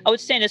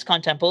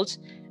ISKCON temples,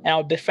 and I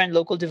would befriend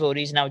local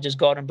devotees, and I would just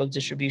go out on book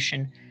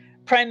distribution,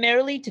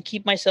 primarily to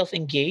keep myself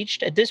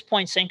engaged. At this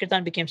point,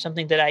 Sankirtan became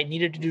something that I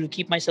needed to do to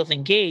keep myself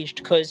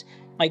engaged, because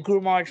my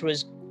Guru Maharaj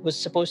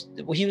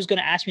he was going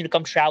to ask me to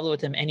come travel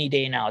with him any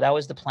day now. That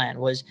was the plan,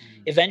 was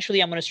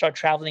eventually I'm going to start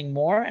traveling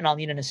more, and I'll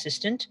need an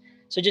assistant.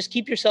 So just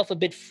keep yourself a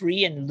bit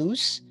free and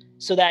loose,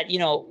 so that,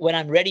 when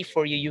I'm ready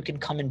for you, you can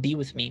come and be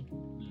with me.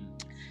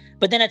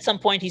 But then at some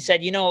point he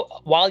said,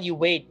 while you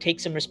wait, take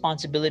some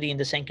responsibility in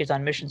the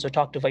Sankirtan mission. So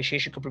talk to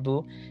Vaisheshika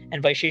Prabhu,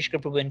 and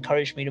Vaisheshika Prabhu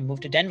encouraged me to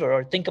move to Denver,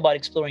 or think about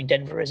exploring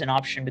Denver as an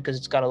option, because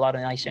it's got a lot of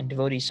nice young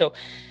devotees. So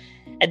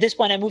at this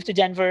point I moved to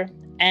Denver,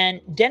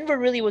 and Denver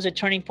really was a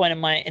turning point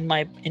in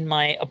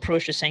my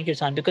approach to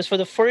Sankirtan, because for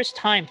the first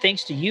time,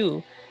 thanks to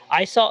you,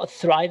 I saw a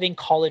thriving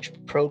college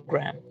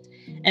program.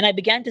 And I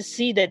began to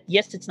see that,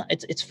 yes,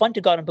 it's fun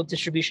to go out on book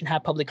distribution,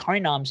 have public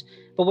Harinams,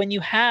 but when you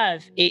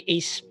have a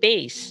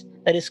space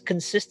that is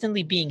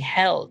consistently being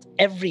held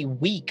every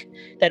week,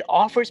 that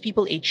offers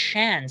people a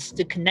chance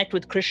to connect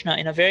with Krishna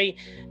in a very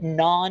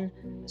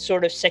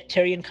non-sort of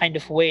sectarian kind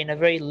of way, in a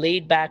very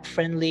laid-back,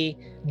 friendly,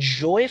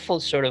 joyful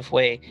sort of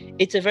way,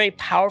 it's a very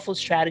powerful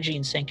strategy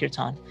in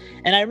Sankirtan.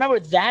 And I remember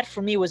that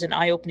for me was an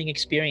eye-opening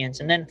experience.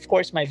 And then, of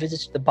course, my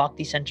visits to the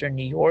Bhakti Center in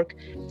New York,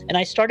 and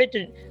I started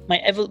to,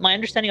 my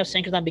understanding of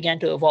Sankirtan began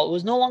to evolve. It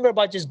was no longer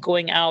about just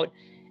going out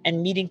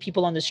and meeting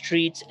people on the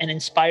streets and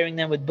inspiring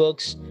them with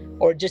books,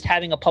 or just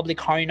having a public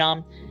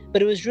Harinam.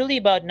 But it was really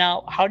about,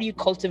 now, how do you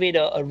cultivate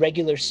a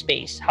regular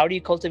space? How do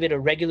you cultivate a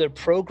regular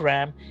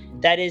program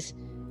that is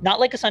not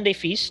like a Sunday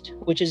feast,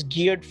 which is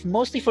geared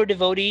mostly for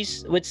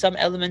devotees, with some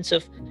elements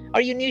of,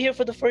 are you new here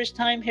for the first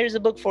time? Here's a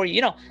book for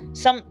you.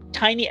 Some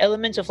tiny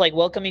elements of like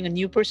welcoming a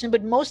new person,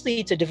 but mostly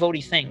it's a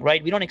devotee thing,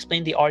 right? We don't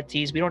explain the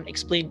artis. We don't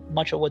explain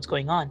much of what's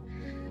going on.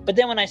 But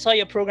then when I saw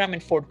your program in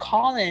Fort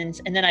Collins,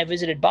 and then I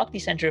visited Bhakti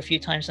Center a few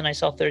times, and I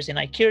saw Thursday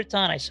Night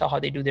Kirtan, I saw how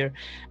they do their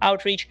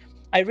outreach,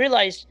 I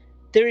realized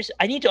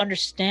I need to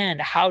understand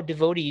how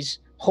devotees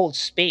hold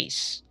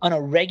space on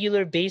a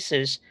regular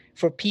basis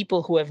for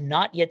people who have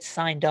not yet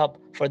signed up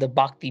for the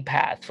Bhakti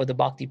path, for the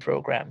Bhakti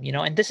program,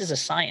 and this is a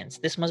science.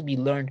 This must be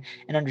learned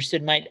and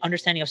understood. My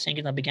understanding of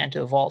Sankirtan began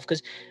to evolve,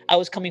 because I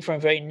was coming from a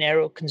very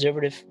narrow,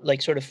 conservative,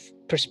 like sort of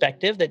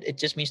perspective that it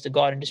just means to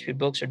go out and distribute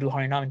books or do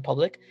Harinam in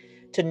public,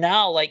 to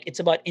now, like, it's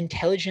about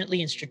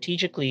intelligently and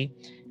strategically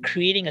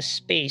creating a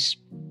space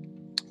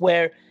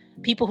where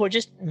people who are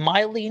just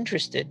mildly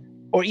interested,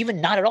 or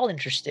even not at all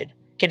interested,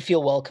 can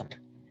feel welcome.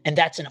 And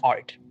that's an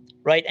art,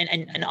 right?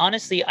 And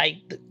honestly,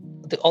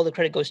 all the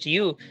credit goes to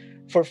you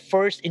for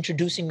first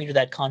introducing me to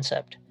that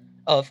concept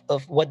of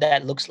what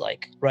that looks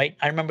like, right?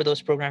 I remember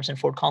those programs in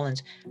Fort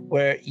Collins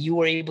where you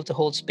were able to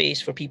hold space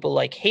for people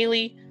like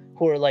Haley,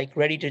 who are like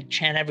ready to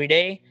chant every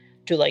day,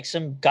 to like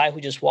some guy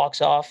who just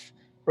walks off,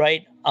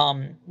 right?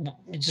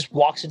 Just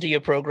walks into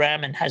your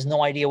program and has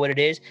no idea what it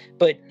is,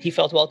 but he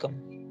felt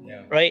welcome,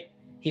 right?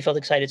 He felt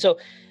excited. So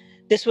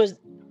this was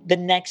the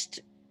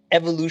next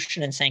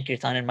evolution in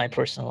Sankirtan in my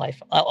personal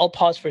life. I'll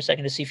pause for a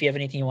second to see if you have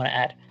anything you want to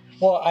add.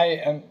 Well,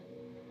 I'm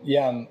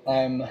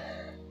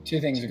two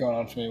things are going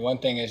on for me. One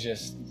thing is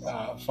just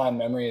fond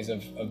memories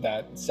of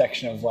that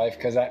section of life,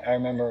 because I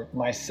remember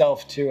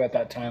myself too at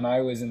that time.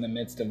 I was in the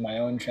midst of my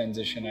own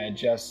transition. I had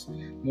just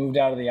moved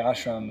out of the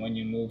ashram when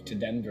you moved to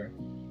Denver.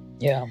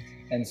 Yeah.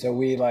 And so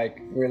we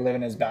were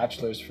living as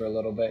bachelors for a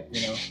little bit,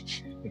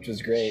 which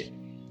was great.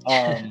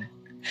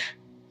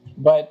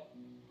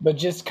 But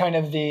just kind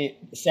of the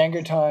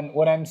Sankirtan,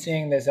 what I'm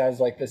seeing this as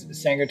like this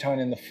Sankirtan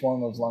in the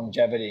form of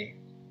longevity,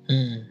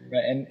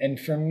 right? And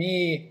for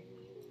me,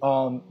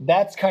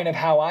 that's kind of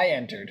how I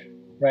entered,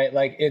 right?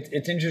 Like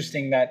it's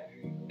interesting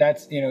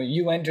that's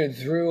you entered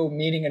through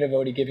meeting a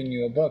devotee giving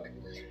you a book.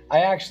 I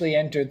actually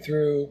entered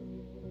through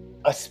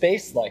a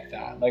space like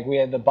that. Like we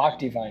had the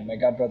Bhakti Vine. My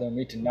godbrother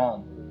Amrita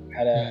Nam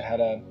had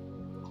a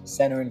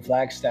center in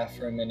Flagstaff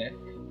for a minute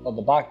called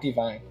the Bhakti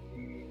Vine.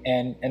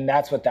 And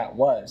that's what that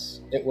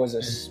was. It was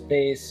a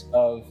space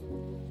of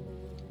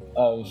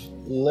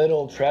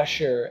little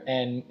pressure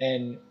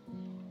and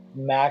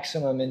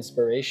maximum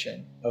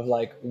inspiration of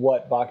like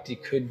what bhakti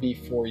could be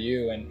for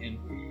you and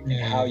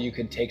how you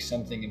could take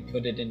something and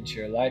put it into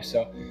your life.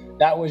 So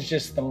that was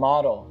just the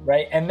model,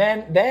 right? And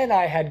then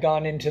I had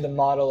gone into the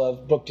model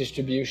of book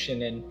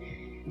distribution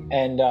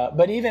and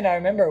but even I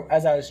remember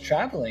as I was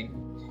traveling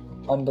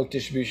on book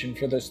distribution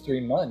for those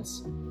 3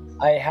 months,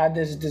 I had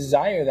this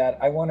desire that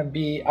I wanted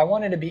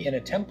to be in a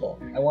temple.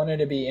 I wanted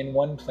to be in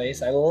one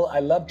place. I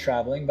love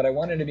traveling, but I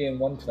wanted to be in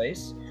one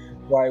place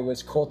where I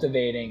was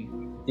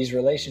cultivating these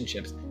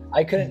relationships.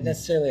 I couldn't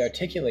necessarily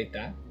articulate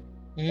that.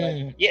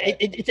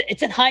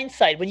 It's in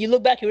hindsight. When you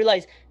look back, you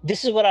realize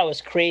this is what I was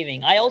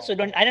craving. I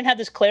didn't have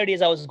this clarity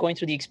as I was going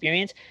through the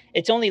experience.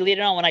 It's only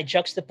later on when I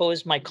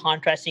juxtaposed my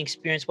contrasting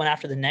experience one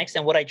after the next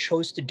and what I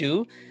chose to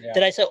do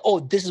that I said, oh,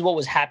 this is what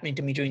was happening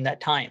to me during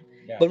that time.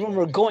 But when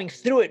we're going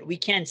through it, we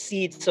can't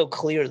see it so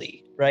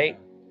clearly, right?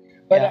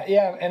 But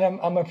and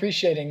I'm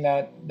appreciating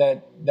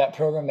that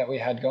program that we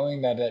had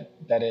going, that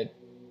it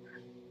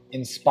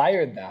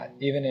inspired that,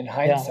 even in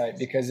hindsight,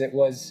 because it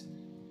was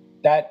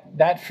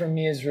that for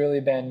me has really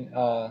been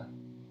a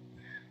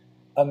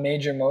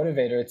major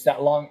motivator. It's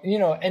that long,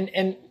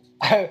 and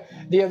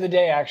the other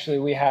day actually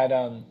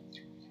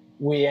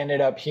we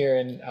ended up here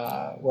in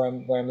where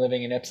I'm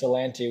living in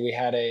Ypsilanti. We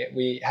had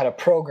a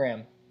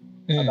program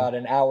about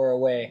an hour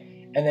away.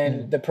 And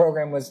then the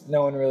program was,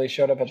 no one really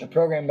showed up at the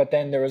program, but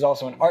then there was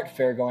also an art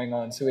fair going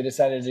on. So we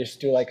decided to just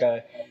do like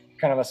a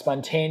kind of a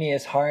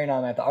spontaneous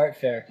Harinam at the art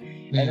fair.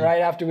 And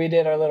right after we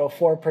did our little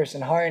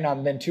 4-person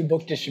Harinam, then 2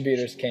 book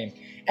distributors came.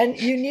 And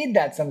you need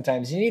that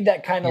sometimes. You need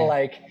that kind of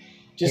like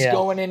just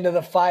going into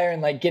the fire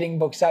and like getting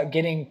books out,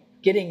 getting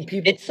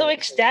people. It's so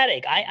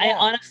ecstatic. I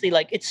honestly,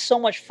 like, it's so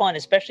much fun,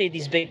 especially at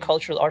these big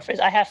cultural art fairs.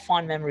 I have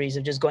fond memories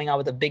of just going out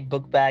with a big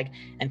book bag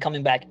and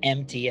coming back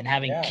empty and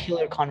having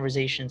killer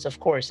conversations. Of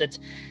course,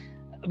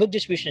 book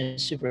distribution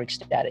is super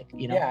ecstatic.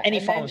 Any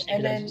form of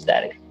Sankirtan is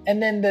ecstatic.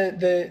 And then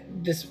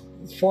this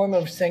form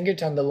of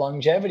Sankirtan, the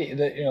longevity,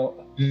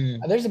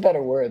 there's a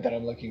better word that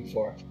I'm looking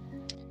for.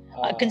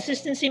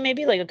 Consistency,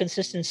 maybe, like a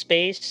consistent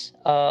space.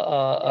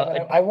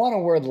 I want a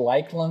word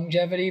like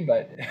longevity,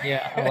 but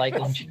I like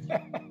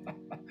longevity.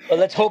 Well,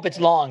 let's hope it's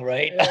long,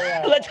 right?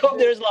 Let's hope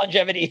there's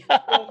longevity.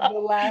 the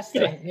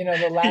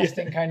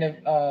lasting kind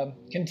of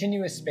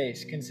continuous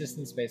space,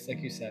 consistent space, like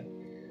you said.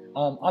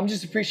 I'm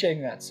just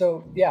appreciating that.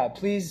 So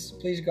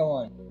please go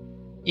on.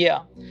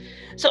 Yeah.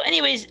 So,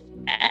 anyways,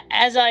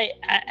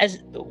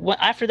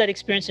 after that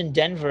experience in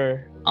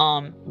Denver,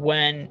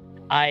 when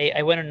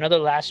I went on another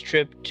last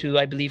trip to,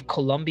 I believe,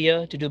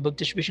 Colombia to do book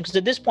distribution, because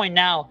at this point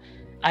now,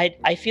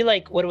 I feel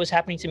like what was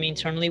happening to me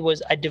internally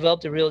was I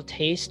developed a real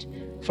taste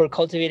for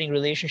cultivating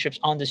relationships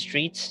on the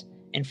streets.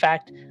 In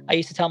fact, I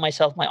used to tell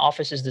myself my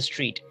office is the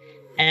street.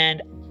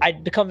 And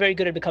I'd become very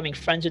good at becoming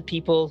friends with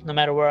people no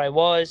matter where I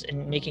was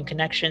and making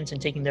connections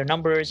and taking their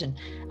numbers. And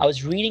I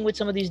was reading with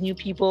some of these new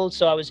people.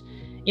 So I was,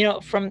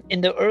 from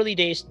in the early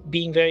days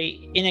being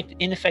very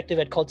ineffective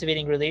at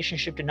cultivating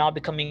relationship to now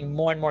becoming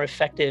more and more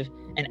effective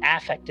and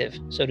affective,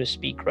 so to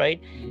speak,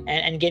 right?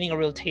 And getting a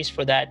real taste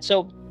for that.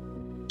 So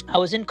I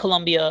was in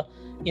Colombia,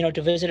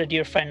 to visit a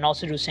dear friend and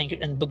also do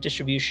Sankirtan book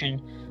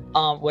distribution.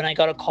 When I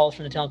got a call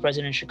from the Tamil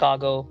president in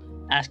Chicago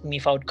asking me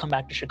if I would come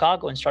back to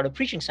Chicago and start a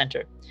preaching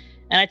center.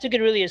 And I took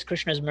it really as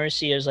Krishna's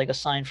mercy, as like a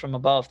sign from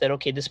above that,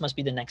 okay, this must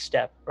be the next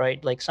step,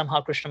 right? Like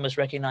somehow Krishna must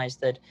recognize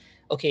that,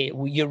 okay,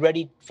 you're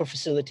ready for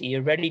facility.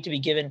 You're ready to be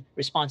given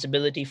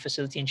responsibility,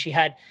 facility. And she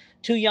had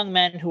 2 young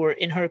men who were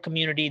in her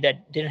community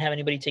that didn't have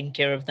anybody taking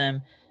care of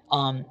them.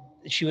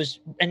 She was,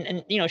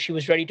 and she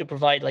was ready to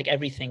provide like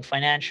everything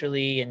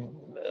financially and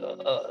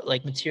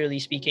like materially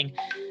speaking.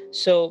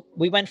 So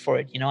we went for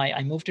it.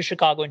 I moved to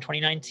Chicago in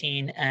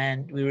 2019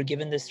 and we were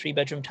given this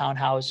 3-bedroom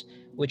townhouse,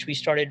 which we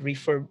started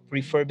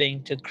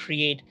refurbing to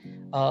create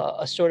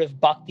a sort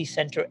of Bhakti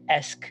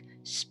Center-esque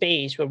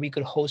space where we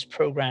could host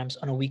programs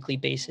on a weekly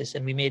basis.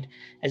 And we made,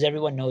 as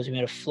everyone knows, we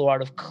made a floor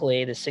out of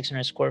clay, the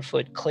 600 square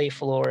foot clay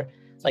floor,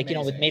 like,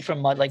 with made from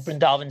mud, like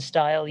Vrindavan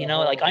style,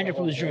 like Ayendra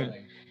Prabhu's room.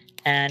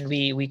 And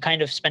we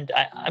kind of spent,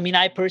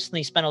 I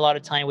personally spent a lot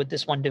of time with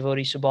this one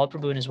devotee, Subal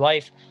Prabhu, and his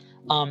wife,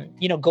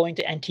 going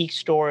to antique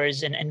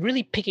stores and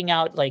really picking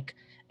out like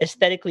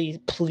aesthetically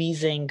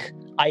pleasing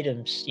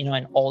items,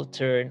 an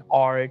altar and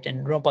art.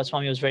 And Rompa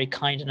Swami was very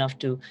kind enough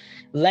to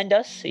lend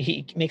us.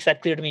 He makes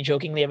that clear to me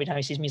jokingly every time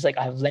he sees me. He's like,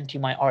 "I've lent you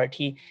my art."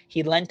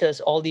 He lent us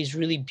all these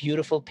really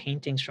beautiful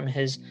paintings from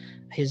his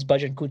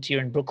Bhajan Kutir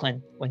in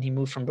Brooklyn when he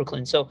moved from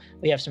Brooklyn. So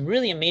we have some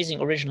really amazing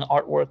original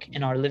artwork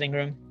in our living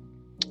room.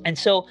 And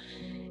so,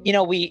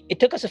 it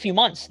took us a few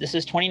months. This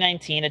is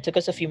 2019. It took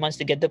us a few months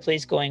to get the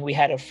place going. We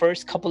had our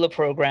first couple of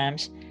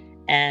programs,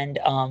 and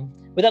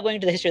without going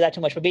into the history of that too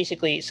much, but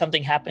basically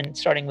something happened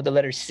starting with the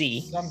letter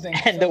C.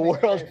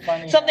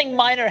 Something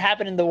minor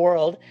happened in the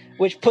world,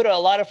 which put a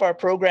lot of our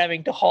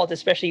programming to halt,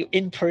 especially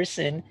in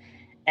person.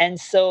 And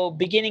so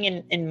beginning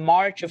in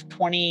March of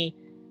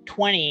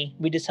 2020,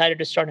 we decided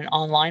to start an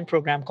online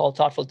program called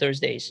Thoughtful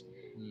Thursdays.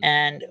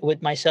 And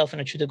with myself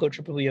and Achyuta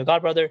Gotra Prabhu, your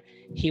godbrother,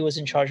 he was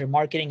in charge of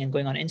marketing and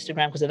going on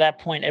Instagram, because at that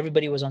point,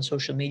 everybody was on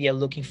social media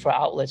looking for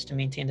outlets to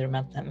maintain their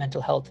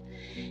mental health.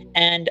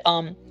 And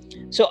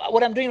so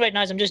what I'm doing right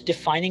now is I'm just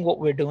defining what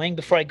we're doing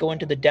before I go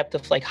into the depth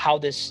of like how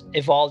this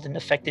evolved and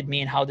affected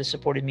me and how this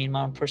supported me in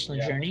my own personal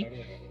journey.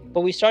 Totally.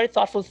 But we started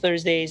Thoughtful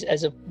Thursdays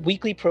as a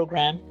weekly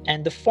program,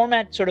 and the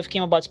format sort of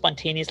came about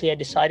spontaneously. I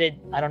decided,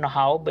 I don't know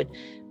how, but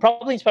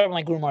probably inspired by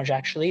my Guru Maharaj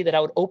actually, that I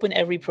would open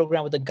every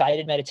program with a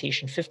guided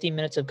meditation, 15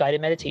 minutes of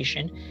guided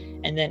meditation.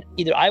 And then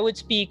either I would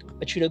speak,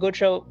 Achyuta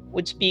Gotra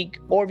would speak,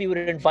 or we would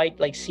invite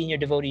like senior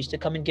devotees to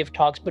come and give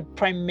talks, but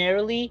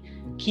primarily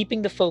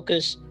keeping the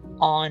focus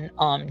on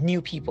new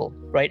people,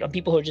 right? On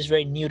people who are just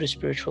very new to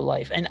spiritual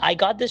life. And I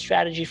got this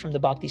strategy from the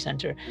Bhakti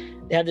Center.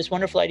 They have this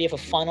wonderful idea of a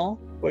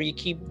funnel where you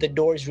keep the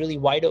doors really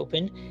wide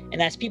open.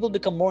 And as people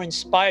become more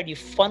inspired, you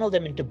funnel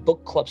them into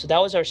book clubs. So that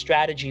was our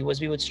strategy,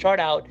 was we would start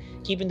out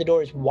keeping the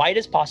door as wide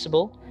as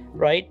possible,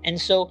 right? And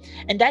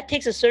that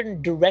takes a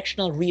certain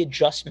directional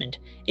readjustment.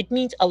 It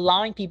means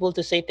allowing people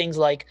to say things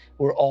like,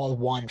 we're all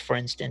one, for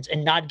instance,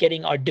 and not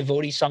getting our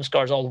devotee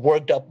samskars all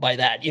worked up by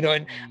that,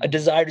 and a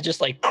desire to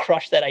just like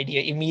crush that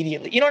idea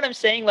immediately. You know what I'm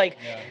saying? Like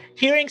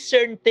hearing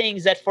certain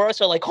things that for us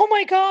are like, oh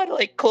my God,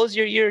 like close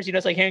your ears,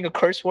 it's like hearing a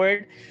curse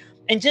word,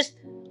 and just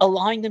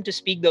allowing them to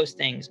speak those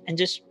things and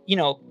just,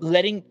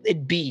 letting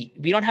it be.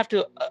 We don't have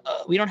to,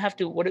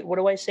 what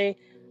do I say?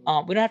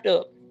 We don't have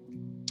to,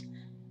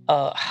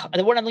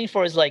 the word I'm looking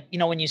for is like,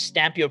 when you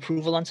stamp your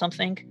approval on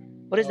something.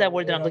 What is that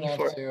word that I'm looking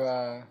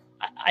for?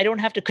 I don't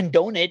have to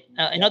condone it.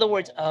 In other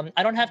words,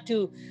 I don't have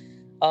to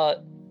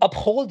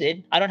uphold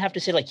it. I don't have to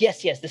say like,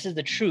 yes, this is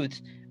the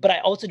truth. But I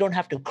also don't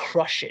have to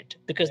crush it,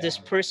 because this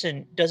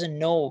person doesn't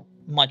know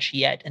much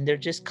yet and they're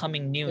just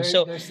coming new.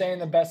 They're saying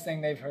the best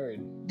thing they've heard.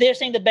 They're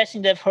saying the best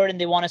thing they've heard and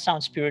they want to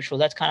sound spiritual.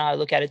 That's kind of how I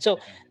look at it. So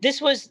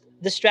this was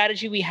the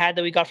strategy we had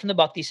that we got from the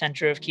Bhakti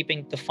Center of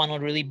keeping the funnel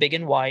really big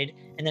and wide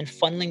and then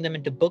funneling them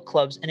into book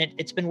clubs. And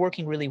it's been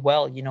working really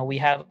well. We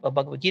have a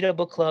Bhagavad Gita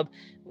book club.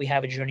 We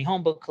have a Journey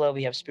Home book club.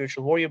 We have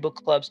Spiritual Warrior book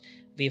clubs.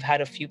 We've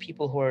had a few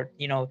people who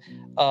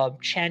are,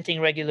 chanting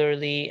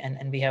regularly.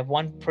 And we have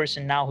one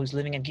person now who's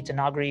living in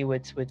Gitanagari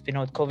with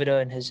Vinod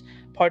Kovida and his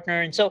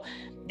partner. And so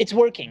it's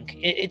working.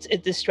 It's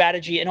this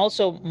strategy. And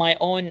also my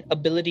own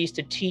abilities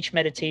to teach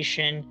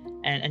meditation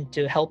and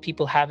to help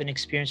people have an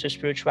experience of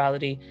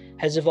spirituality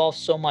has evolved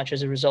so much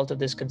as a result of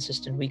this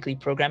consistent weekly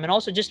program. And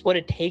also just what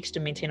it takes to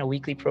maintain a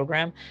weekly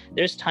program.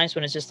 There's times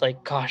when it's just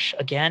like, gosh,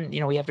 again,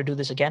 we have to do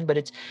this again. But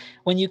it's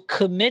when you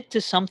commit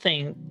to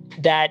something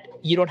that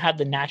you don't have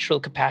the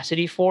natural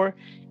capacity for,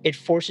 it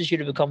forces you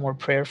to become more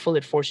prayerful.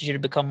 It forces you to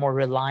become more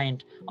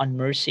reliant on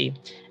mercy.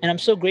 And I'm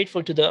so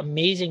grateful to the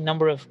amazing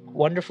number of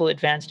wonderful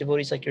advanced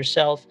devotees like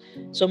yourself,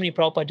 so many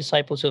Prabhupada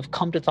disciples who have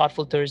come to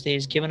Thoughtful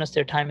Thursdays, given us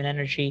their time and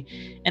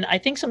energy. And I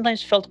think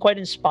sometimes felt quite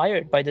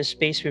inspired by this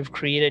space we've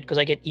created, because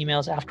I get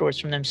emails afterwards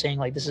from them saying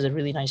like, this is a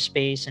really nice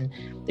space. And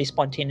they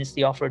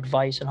spontaneously offer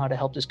advice on how to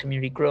help this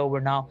community grow.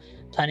 We're now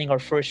planning our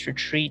first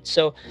retreat.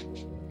 So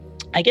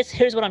I guess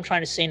here's what I'm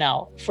trying to say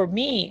now. For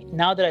me,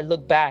 now that I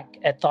look back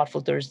at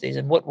Thoughtful Thursdays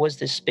and what was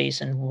this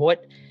space and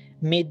what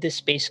made this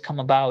space come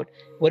about,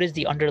 what is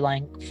the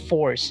underlying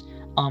force?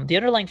 The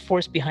underlying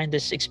force behind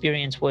this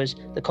experience was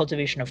the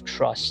cultivation of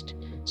trust.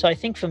 So I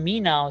think for me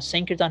now,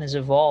 Sankirtan has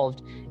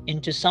evolved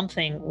into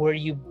something where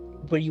you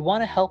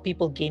want to help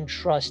people gain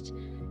trust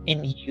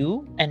in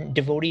you and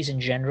devotees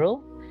in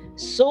general,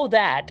 so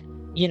that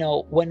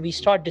when we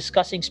start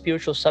discussing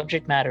spiritual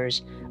subject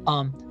matters,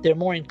 they're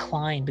more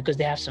inclined because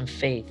they have some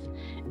faith.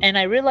 And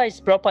I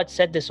realized Prabhupada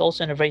said this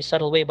also in a very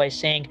subtle way by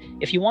saying,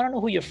 if you want to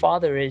know who your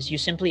father is, you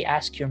simply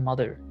ask your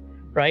mother,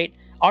 right?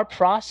 Our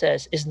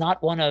process is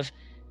not one of,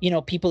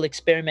 people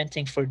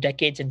experimenting for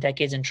decades and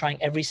decades and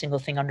trying every single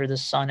thing under the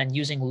sun and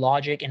using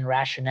logic and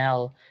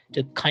rationale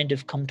to kind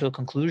of come to a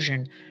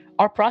conclusion.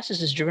 Our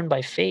process is driven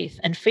by faith,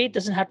 and faith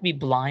doesn't have to be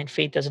blind.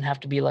 Faith doesn't have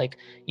to be like,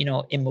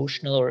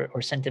 emotional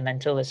or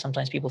sentimental as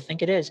sometimes people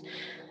think it is.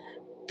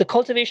 The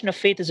cultivation of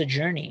faith is a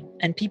journey,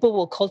 and people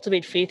will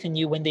cultivate faith in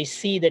you when they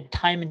see that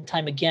time and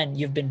time again,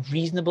 you've been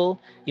reasonable,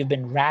 you've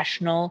been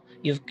rational,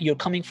 you're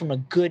coming from a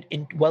good,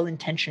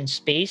 well-intentioned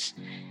space.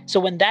 So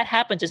when that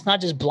happens, it's not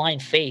just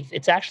blind faith,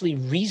 it's actually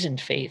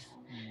reasoned faith.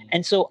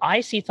 And so I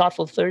see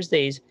Thoughtful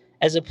Thursdays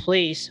as a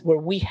place where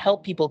we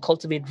help people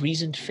cultivate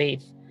reasoned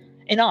faith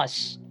in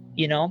us,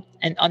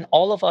 and on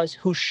all of us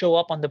who show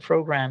up on the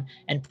program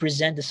and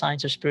present the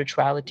science of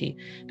spirituality.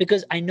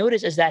 Because I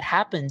notice as that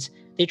happens,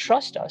 they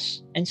trust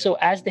us. And so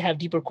as they have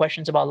deeper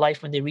questions about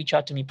life, when they reach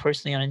out to me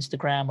personally on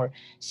Instagram or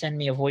send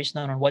me a voice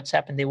note on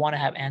WhatsApp, and they want to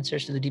have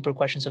answers to the deeper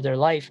questions of their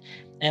life,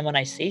 and when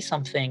I say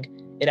something,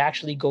 it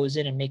actually goes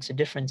in and makes a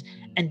difference.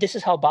 And this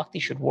is how bhakti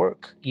should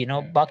work.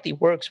 Bhakti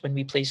works when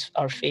we place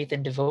our faith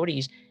in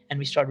devotees and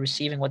we start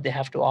receiving what they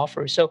have to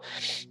offer. So,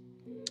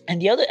 and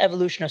the other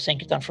evolution of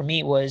Sankirtan for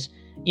me was,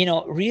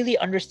 really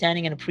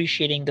understanding and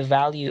appreciating the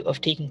value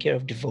of taking care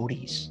of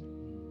devotees,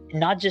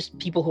 not just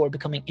people who are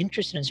becoming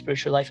interested in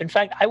spiritual life. In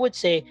fact, I would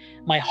say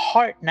my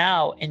heart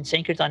now in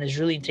Sankirtan is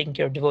really in taking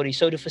care of devotees.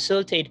 So to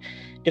facilitate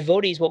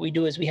devotees, what we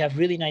do is we have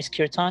really nice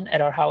kirtan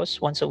at our house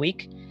once a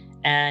week.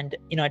 And,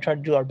 I try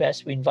to do our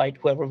best. We invite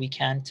whoever we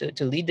can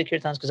to lead the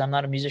kirtans, because I'm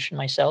not a musician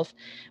myself.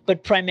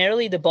 But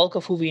primarily the bulk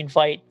of who we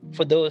invite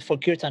for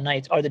kirtan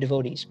nights are the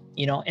devotees,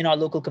 in our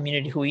local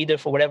community, who either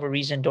for whatever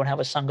reason don't have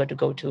a sangha to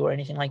go to or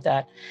anything like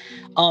that.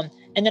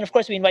 And then, of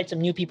course, we invite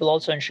some new people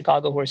also in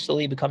Chicago who are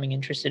slowly becoming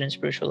interested in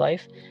spiritual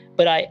life.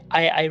 But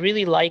I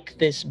really like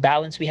this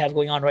balance we have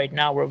going on right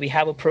now, where we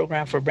have a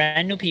program for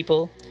brand new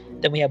people,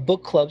 then we have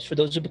book clubs for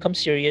those who become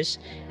serious,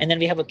 and then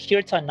we have a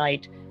kirtan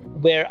night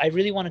where I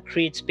really want to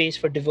create space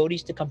for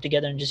devotees to come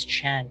together and just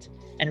chant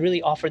and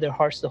really offer their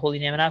hearts to the holy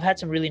name. And I've had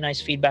some really nice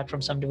feedback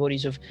from some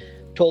devotees who've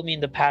told me in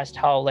the past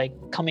how, like,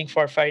 coming for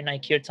our Friday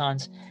night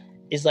kirtans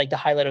is like the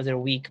highlight of their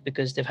week,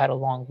 because they've had a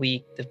long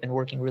week, they've been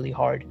working really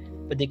hard,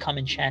 but they come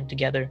and chant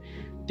together.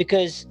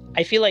 Because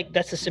I feel like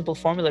that's a simple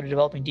formula to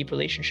developing deep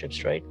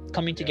relationships, right?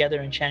 Coming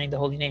together and chanting the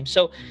holy name.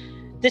 So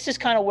this is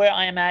kind of where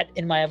I am at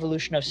in my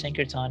evolution of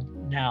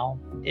Sankirtan now,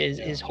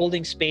 is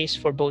holding space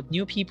for both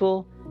new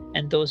people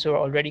and those who are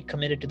already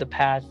committed to the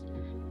path,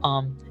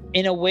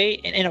 in a way,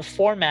 in a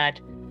format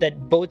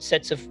that both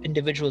sets of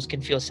individuals can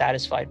feel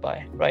satisfied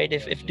by, right?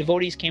 If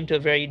devotees came to a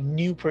very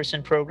new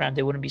person program,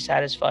 they wouldn't be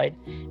satisfied.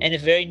 And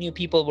if very new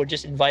people were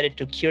just invited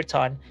to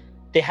kirtan,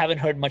 they haven't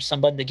heard much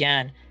Sambandh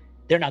Gyan,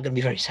 they're not going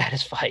to be very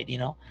satisfied,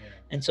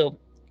 And so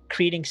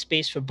creating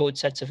space for both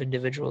sets of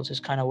individuals is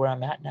kind of where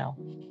I'm at now.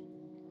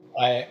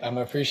 I'm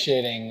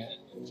appreciating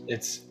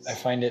I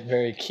find it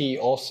very key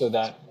also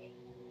that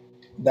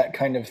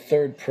kind of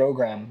third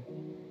program.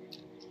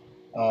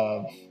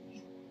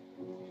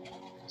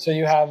 So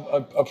you have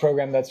a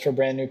program that's for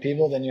brand new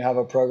people, then you have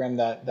a program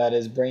that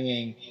is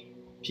bringing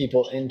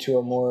people into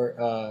a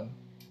more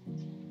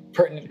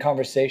pertinent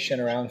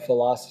conversation around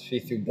philosophy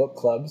through book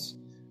clubs,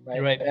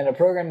 right? And a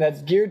program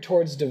that's geared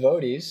towards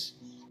devotees,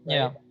 right?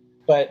 Yeah.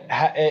 But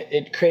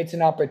it creates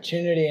an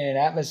opportunity and an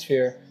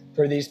atmosphere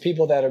for these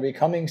people that are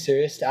becoming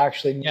serious to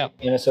actually meet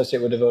and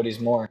associate with devotees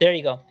more. There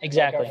you go.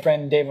 Exactly. Like our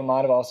friend Deva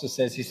Madhav also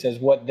says,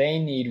 what they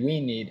need,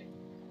 we need.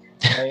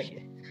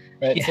 Right?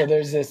 Right. Yeah. So there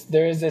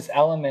is this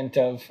element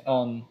of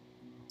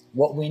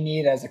what we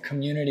need as a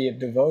community of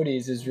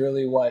devotees is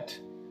really what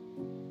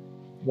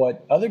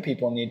other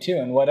people need too.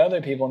 And what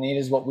other people need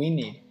is what we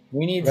need.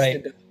 We need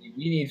stability.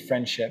 We need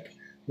friendship.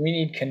 We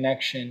need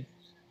connection.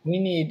 We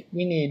need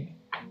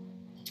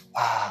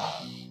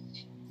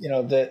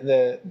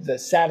the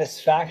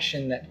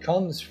satisfaction that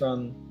comes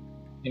from,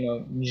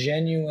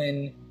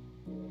 genuine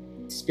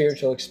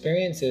spiritual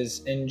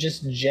experiences and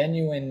just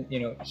genuine,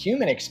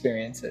 human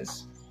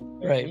experiences.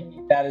 Right. We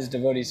need that as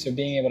devotees. So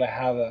being able to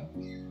have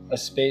a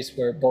space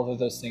where both of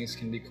those things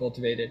can be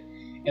cultivated.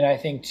 And I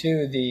think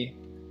too,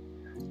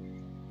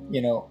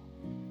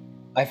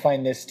 I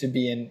find this to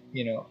be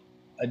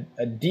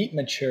a deep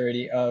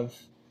maturity of,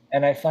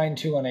 and I find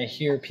too, when I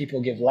hear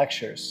people give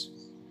lectures,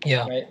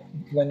 right?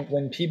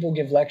 When people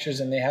give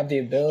lectures and they have the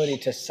ability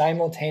to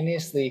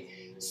simultaneously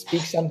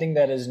speak something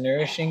that is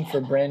nourishing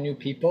for brand new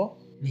people,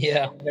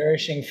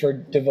 nourishing for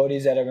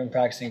devotees that have been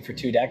practicing for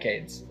 2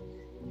 decades.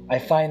 I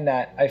find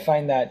that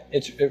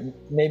it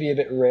may be a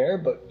bit rare,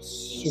 but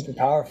super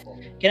powerful.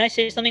 Can I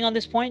say something on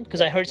this point?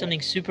 Because I heard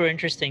something super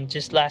interesting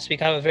just last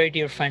week. I have a very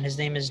dear friend. His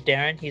name is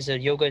Darren. He's a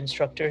yoga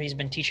instructor. He's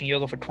been teaching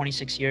yoga for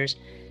 26 years.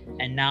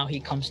 And now he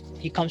comes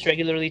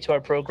regularly to our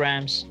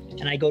programs,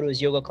 and I go to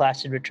his yoga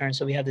class in return.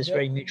 So we have this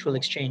very mutual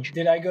exchange.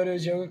 Did I go to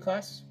his yoga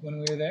class when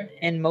we were there?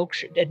 At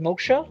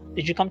Moksha?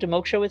 Did you come to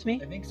Moksha with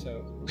me? I think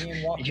so. Me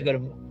and Walker.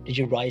 Did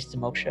you rise to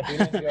Moksha? We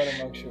didn't go to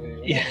Moksha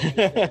with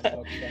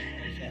you.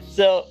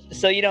 So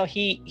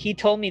he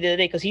told me the other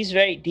day, because he's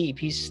very deep.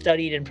 He's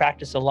studied and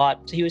practiced a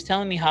lot. So he was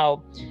telling me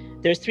how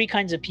there's 3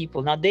 kinds of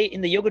people. Now,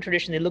 in the yoga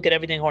tradition, they look at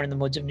everything according to the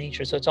modes of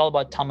nature. So it's all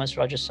about tamas,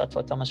 rajas,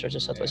 sattva, tamas,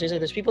 rajas, sattva. So he's like,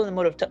 there's people in the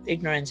mode of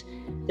ignorance.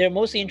 They're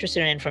mostly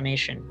interested in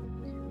information,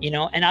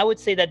 and I would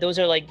say that those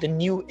are like the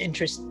new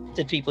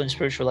interested people in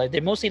spiritual life.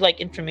 They're mostly like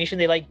information.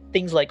 They like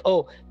things like,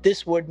 oh,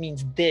 this word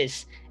means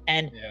this.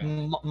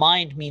 and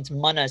mind means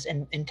manas,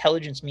 and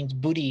intelligence means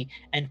buddhi,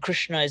 and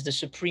Krishna is the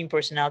supreme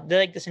personality. They're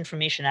like this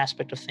information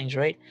aspect of things,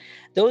 right?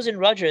 Those in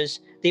Rajas,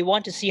 they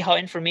want to see how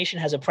information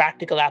has a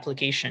practical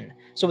application.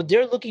 So what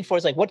they're looking for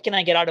is like, what can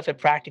I get out of it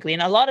practically?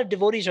 And a lot of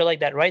devotees are like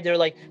that, right? They're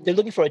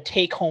looking for a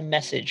take-home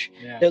message.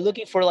 They're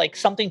looking for like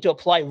something to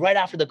apply right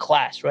after the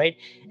class, right?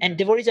 And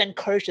devotees are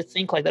encouraged to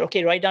think like that.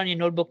 Okay, write down in your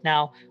notebook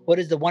now, what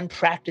is the one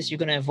practice you're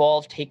going to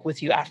evolve, take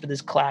with you after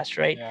this class,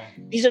 right?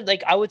 These are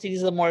like, I would say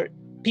these are the more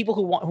people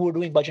who are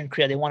doing bhajan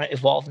kriya. They want to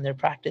evolve in their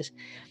practice.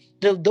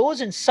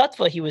 Those in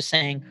sattva, he was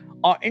saying,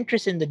 are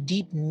interested in the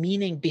deep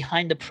meaning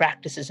behind the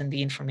practices and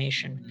the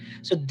information.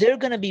 So they're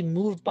going to be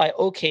moved by,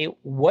 okay,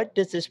 what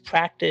does this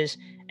practice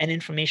and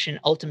information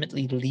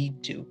ultimately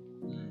lead to?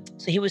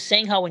 So he was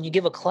saying how when you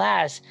give a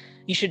class,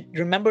 you should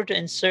remember to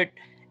insert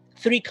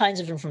 3 kinds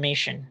of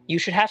information. You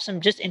should have some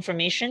just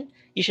information,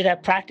 you should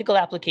have practical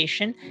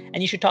application,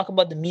 and you should talk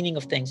about the meaning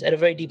of things at a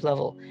very deep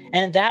level.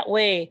 And that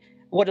way,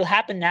 what will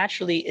happen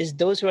naturally is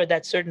those who are at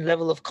that certain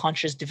level of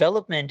conscious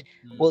development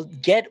will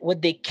get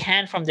what they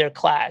can from their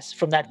class,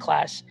 from that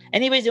class.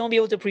 Anyways, they won't be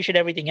able to appreciate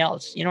everything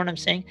else. You know what I'm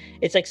saying?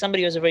 It's like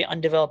somebody who has a very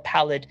undeveloped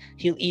palate.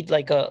 He'll eat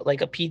like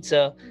a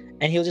pizza,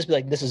 and he'll just be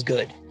like, this is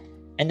good.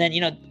 And then,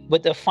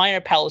 with the finer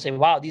palate will say,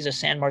 wow, these are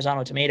San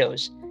Marzano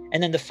tomatoes.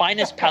 And then the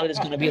finest palate is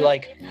going to be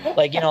like,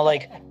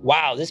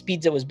 wow, this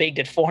pizza was baked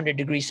at 400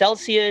 degrees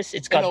Celsius.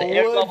 It's got the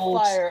air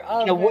bubbles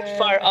in a wood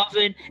fire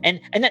oven. And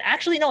then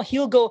actually, no,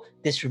 he'll go,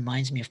 this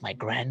reminds me of my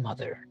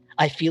grandmother.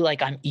 I feel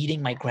like I'm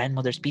eating my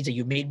grandmother's pizza.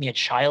 You made me a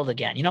child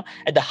again.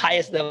 At the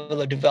highest level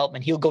of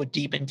development, he'll go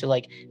deep into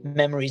like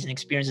memories and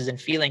experiences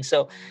and feelings.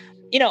 So,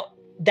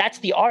 that's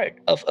the art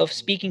of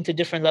speaking to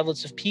different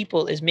levels of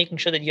people, is making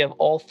sure that you have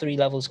all 3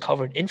 levels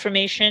covered: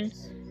 information,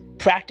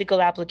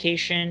 practical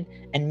application,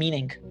 and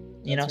meaning.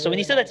 So when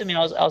he said that to me, I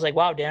was like,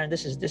 wow, Darren,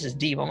 this is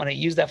deep. I'm going to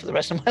use that for the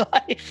rest of my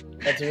life.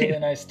 That's a really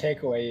nice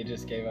takeaway you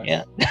just gave us.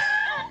 Yeah.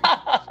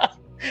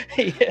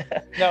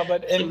 No,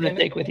 but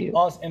take with you.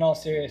 In all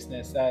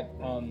seriousness, that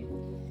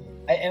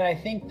I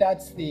think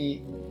that's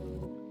the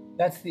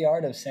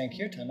art of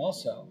Sankirtan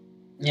also.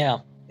 Yeah.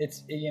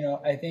 It's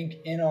I think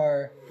in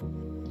our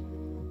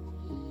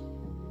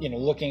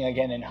looking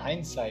again in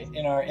hindsight,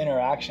 in our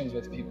interactions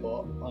with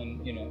people on,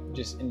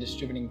 just in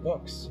distributing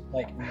books,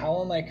 like how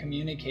am I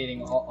communicating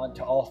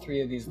to all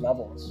 3 of these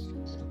levels,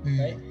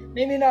 right?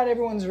 Maybe not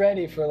everyone's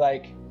ready for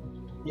like,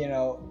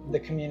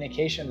 the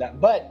communication of that,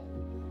 but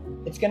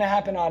it's going to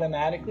happen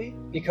automatically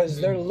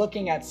because they're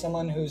looking at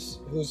someone who's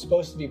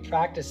supposed to be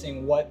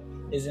practicing what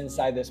is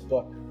inside this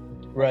book.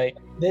 Right.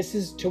 This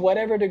is, to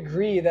whatever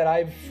degree that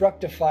I've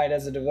fructified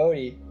as a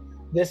devotee,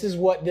 this is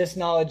what this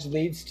knowledge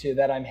leads to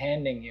that I'm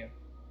handing you.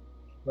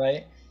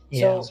 Right.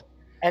 Yeah. So,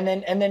 and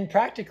then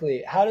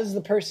practically, how does the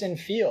person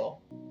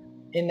feel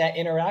in that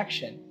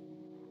interaction?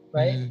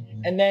 Right.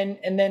 And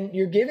then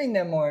you're giving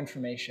them more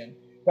information.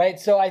 Right.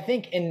 So I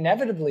think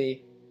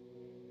inevitably,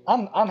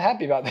 I'm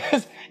happy about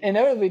this.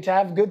 Inevitably, to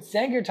have good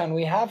Sankirtan,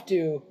 we have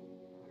to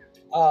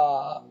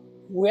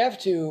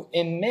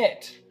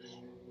emit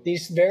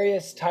these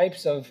various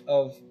types of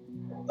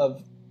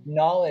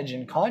knowledge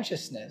and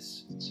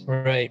consciousness.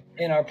 Right.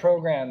 In our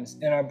programs,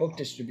 in our book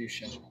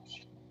distribution.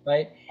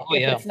 Right?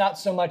 If it's not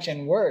so much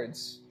in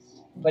words,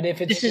 but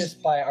if it's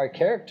just by our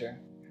character.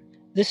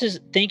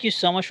 Thank you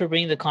so much for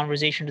bringing the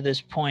conversation to this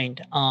point.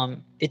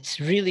 It's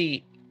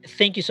really,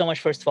 thank you so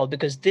much, first of all,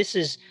 because this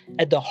is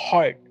at the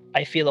heart,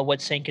 I feel, of what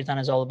Sankirtan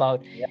is all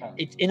about. Yeah.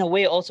 It's in a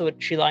way also what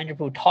Srila Indra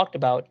Prabhu talked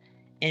about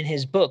in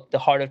his book, The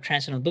Heart of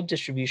Transcendental Book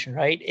Distribution,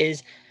 right?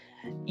 Is,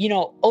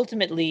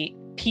 ultimately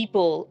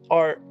people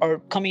are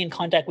coming in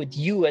contact with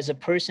you as a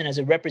person, as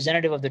a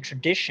representative of the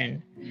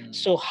tradition.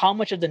 So how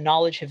much of the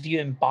knowledge have you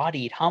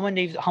embodied? How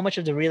much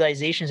of the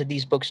realizations that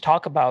these books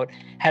talk about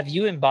have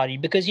you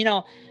embodied? Because,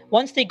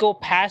 once they go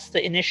past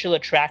the initial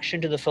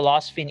attraction to the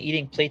philosophy and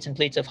eating plates and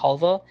plates of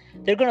halwa,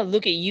 they're going to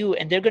look at you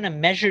and they're going to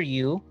measure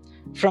you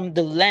from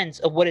the lens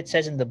of what it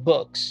says in the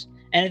books.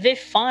 And if they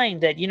find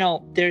that,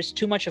 there's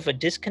too much of a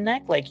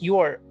disconnect, like you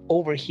are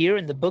over here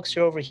and the books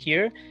are over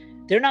here,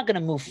 they're not going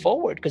to move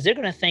forward because they're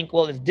going to think,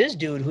 well, if this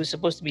dude who's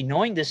supposed to be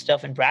knowing this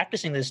stuff and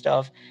practicing this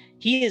stuff,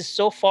 he is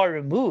so far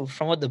removed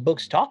from what the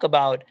books talk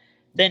about,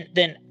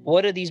 then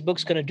what are these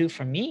books going to do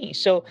for me?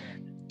 So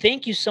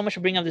thank you so much for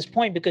bringing up this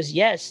point, because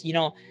yes,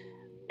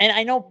 and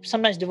I know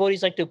sometimes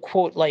devotees like to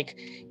quote like,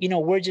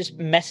 we're just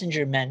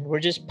messenger men. We're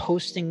just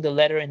posting the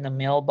letter in the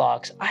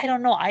mailbox. I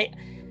don't know.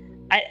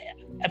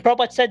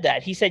 Prabhupada said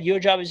that. He said, your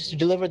job is to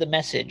deliver the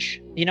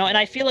message, and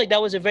I feel like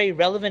that was a very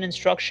relevant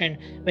instruction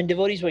when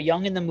devotees were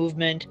young in the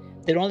movement.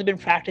 They'd only been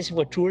practicing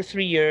for 2 or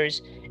 3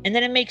 years. And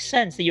then it makes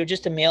sense that you're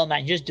just a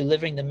mailman, you're just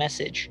delivering the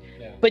message.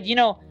 Yeah. But,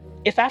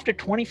 if after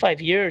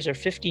 25 years or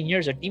 15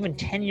 years or even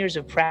 10 years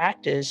of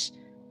practice,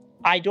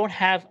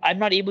 I'm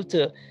not able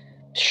to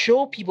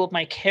show people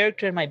my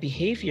character and my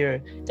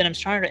behavior, that I'm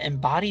starting to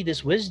embody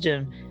this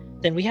wisdom,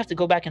 then we have to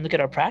go back and look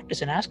at our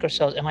practice and ask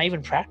ourselves, am I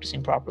even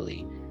practicing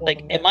properly?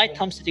 Like, am I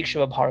Tam Sati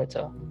Shiva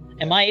Bharata?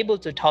 Am I able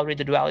to tolerate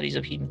the dualities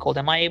of heat and cold?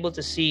 Am I able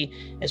to see,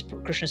 as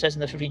Krishna says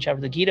in the 15th chapter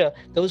of the Gita,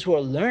 those who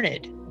are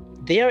learned,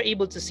 they are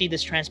able to see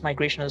this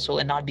transmigration of the soul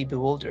and not be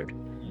bewildered.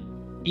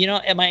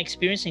 Am I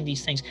experiencing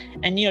these things?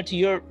 And to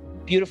your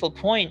beautiful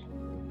point,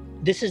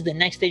 this is the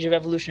next stage of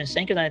evolution in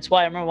Sankirtan. It's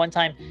why I remember one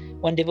time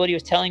one devotee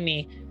was telling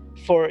me,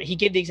 he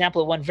gave the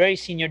example of one very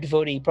senior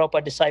devotee,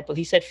 Prabhupada disciple.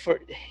 He said for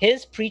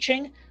his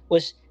preaching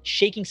was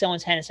shaking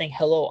someone's hand and saying,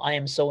 "Hello, I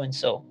am so and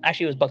so."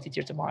 Actually, it was Bhakti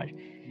Tirtha Maharaj,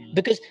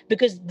 because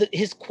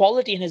his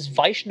quality and his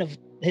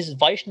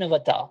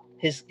Vaishnavata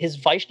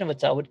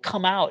would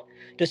come out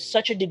to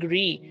such a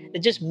degree that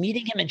just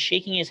meeting him and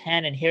shaking his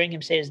hand and hearing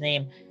him say his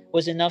name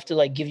was enough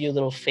to give you a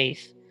little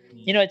faith.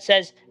 It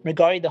says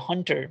Mrigari the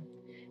hunter,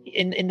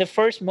 in the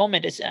first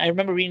moment, I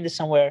remember reading this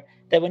somewhere,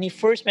 that when he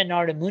first met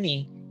Narada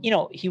Muni,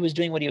 he was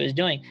doing what he was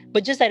doing.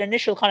 But just that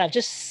initial contact,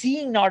 just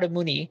seeing Narada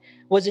Muni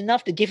was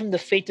enough to give him the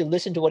faith to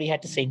listen to what he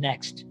had to say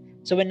next.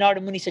 So when Narada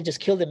Muni said,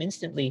 just kill them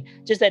instantly,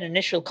 just that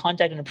initial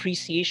contact and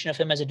appreciation of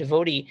him as a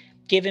devotee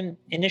gave him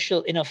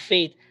initial enough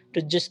faith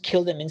to just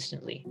kill them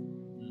instantly,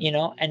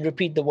 and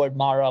repeat the word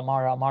Mara,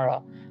 Mara,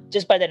 Mara.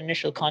 Just by that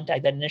initial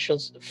contact, that initial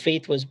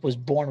faith was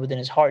born within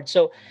his heart.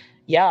 So,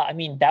 yeah, I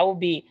mean, that would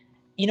be,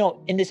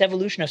 in this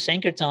evolution of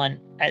Sankirtan,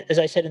 as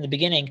I said in the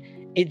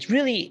beginning, it's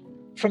really,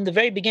 from the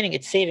very beginning,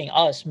 it's saving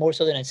us more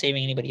so than it's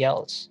saving anybody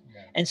else.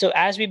 Yeah. And so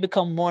as we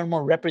become more and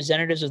more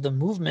representatives of the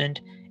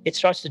movement, it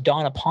starts to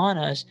dawn upon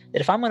us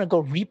that if I'm going to go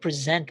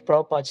represent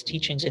Prabhupada's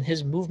teachings in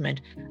his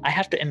movement, I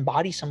have to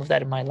embody some of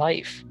that in my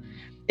life.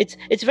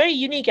 It's very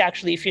unique,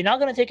 actually. If you're not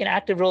going to take an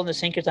active role in the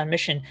Sankirtan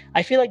mission,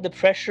 I feel like the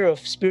pressure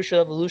of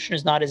spiritual evolution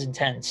is not as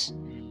intense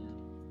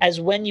as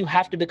when you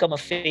have to become a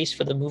face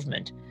for the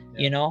movement,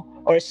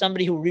 or as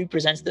somebody who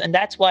represents and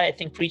that's why I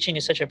think preaching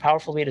is such a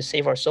powerful way to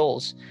save our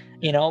souls,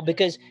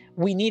 because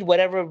we need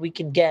whatever we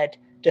can get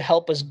to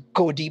help us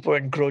go deeper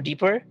and grow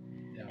deeper.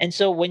 Yeah. And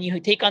so when you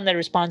take on that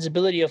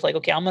responsibility of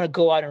okay, I'm going to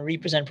go out and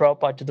represent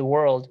Prabhupada to the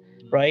world,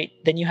 right?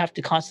 Then you have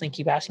to constantly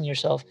keep asking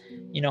yourself,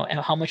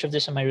 how much of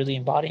this am I really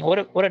embodying?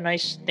 What a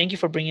nice, thank you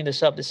for bringing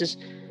this up.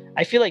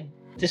 I feel like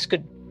this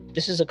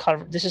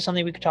is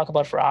something we could talk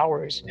about for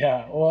hours.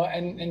 Yeah, well,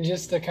 and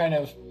just to kind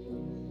of,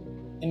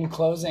 in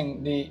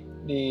closing,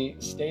 the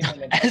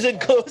statement as in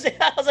closing,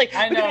 I was like,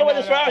 we could talk about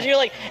this for hours. You're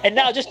like, and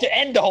now just to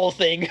end the whole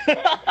thing. Not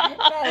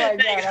like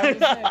that. I'm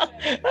just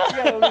saying,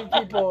 you gotta leave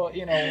people,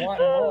 wanting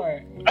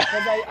more.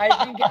 Because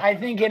I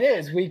think it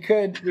is. We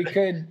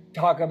could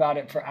talk about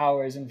it for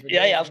hours and for days.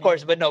 Yeah, of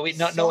course, but no,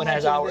 no one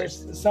has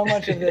hours. So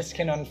much of this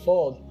can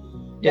unfold.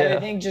 But I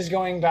think just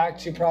going back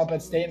to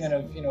Prabhupada's statement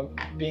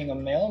of being a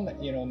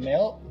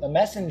a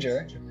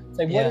messenger. It's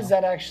like, what does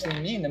that actually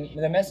mean?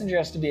 The messenger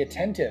has to be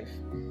attentive.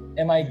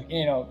 Am I,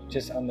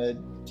 just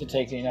to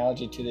take the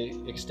analogy to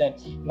the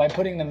extent, am I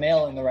putting the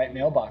mail in the right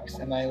mailbox?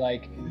 Am I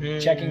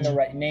checking the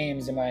right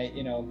names? Am I,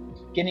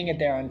 getting it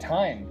there on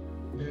time?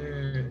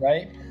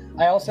 Right?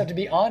 I also have to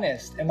be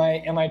honest. Am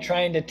I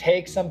trying to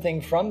take something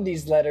from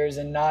these letters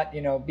and not,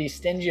 be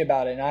stingy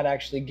about it, not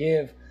actually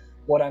give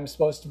what I'm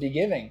supposed to be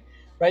giving?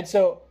 Right?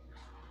 So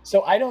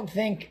I don't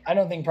think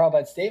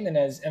Prabhupada's statement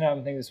is, and I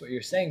don't think that's what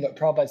you're saying, but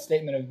Prabhupada's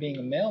statement of being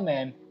a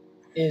mailman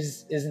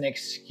is an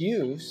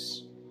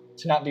excuse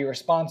to not be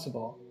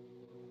responsible,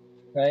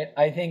 right?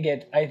 I think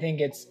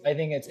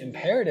it's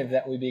imperative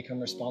that we become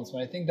responsible.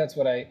 I think that's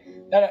what I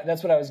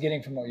was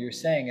getting from what you're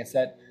saying. It's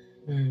that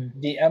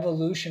the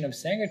evolution of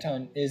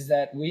Sankirtan is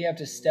that we have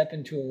to step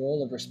into a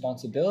role of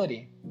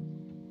responsibility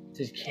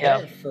to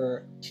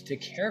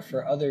care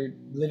for other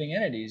living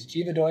entities.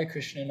 Jivadoi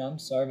Krishnanam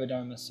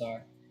Sarvadharma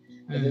Sar.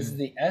 This is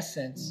the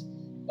essence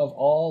of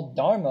all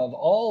dharma, of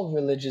all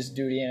religious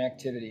duty and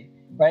activity,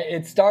 right?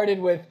 It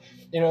started with,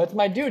 it's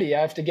my duty. I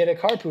have to get a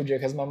car puja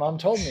because my mom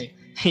told me.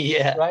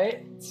 Yeah.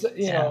 Right? So,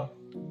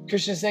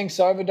 Krishna's saying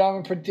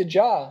Sarvadharma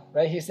Pratyaja,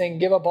 right? He's saying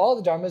give up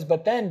all the dharmas,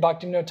 but then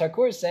Bhaktivinoda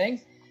Thakur is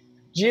saying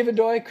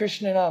Jivadoi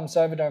Krishnanam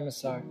Sarvadharma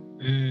Sar.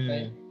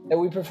 Right? That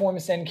we perform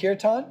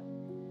Sankirtan,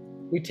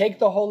 we take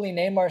the holy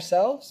name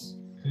ourselves,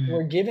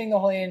 we're giving the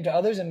holy name to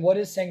others, and what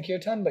is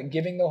Sankirtan but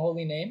giving the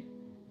holy name?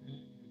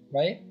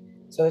 Right?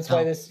 So that's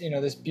why this,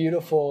 this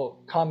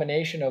not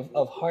combination of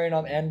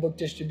Harinam and book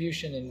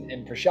distribution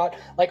and prashad,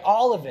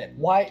 all of it.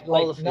 Why,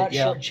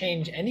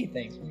 shortchange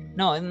anything?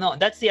 No,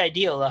 that's the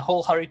ideal. The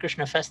whole Hare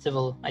Krishna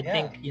festival, I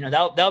think,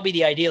 that'll be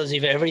the ideal, is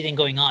everything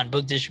going on: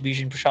 book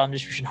distribution, prashad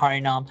distribution,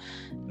 Harinam,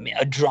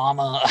 a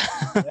drama.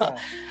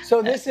 So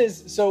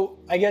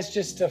I guess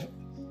just to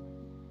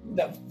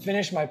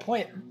finish my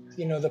point,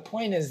 the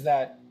point is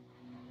that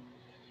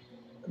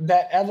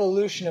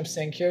evolution of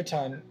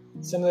Sankirtan.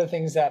 Some of the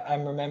things that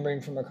I'm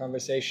remembering from our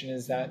conversation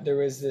is that there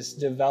was this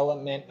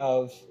development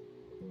of,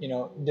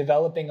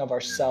 developing of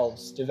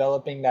ourselves,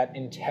 developing that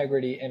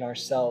integrity in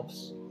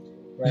ourselves,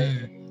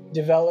 right?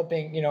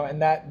 Developing,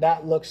 and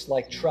that looks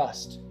like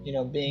trust,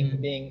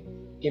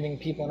 giving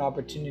people an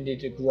opportunity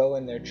to grow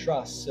in their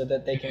trust so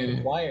that they can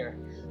inquire,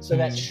 so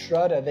that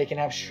Shraddha, they can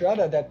have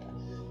Shraddha that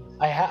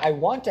I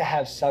want to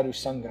have Sadhu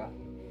Sangha.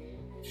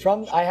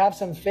 I have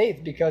some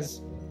faith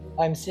because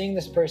I'm seeing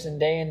this person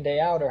day in, day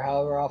out, or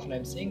however often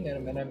I'm seeing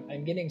them, and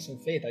I'm getting some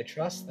faith. I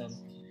trust them,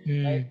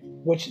 right?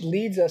 Which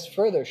leads us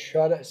further,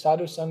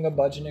 sadhu sangha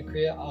bhajana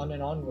kriya, on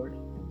and onward.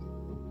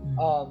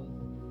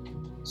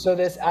 So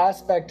this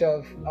aspect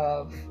of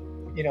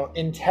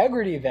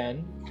integrity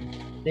then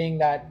being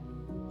that,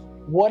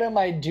 what am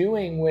I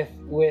doing with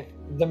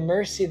the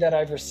mercy that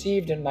I've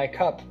received in my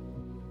cup,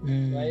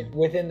 right?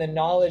 Within the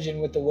knowledge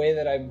and with the way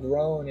that I've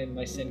grown in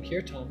my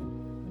Sankirtan,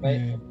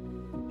 right?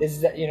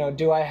 Is that,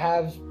 do I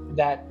have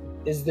that,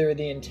 is there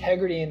the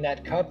integrity in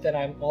that cup that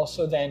I'm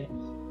also then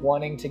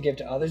wanting to give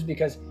to others?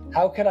 Because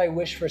how could I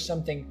wish for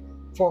something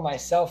for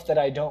myself that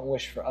I don't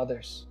wish for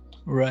others?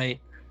 Right.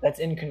 That's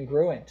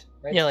incongruent,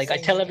 right? Yeah, like I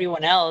tell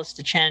everyone else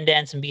to chant,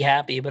 dance, and be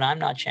happy, but I'm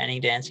not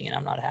chanting, dancing, and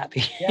I'm not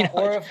happy. Yeah,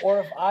 or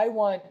if I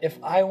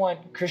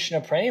want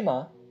Krishna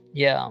prema,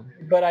 yeah,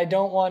 but I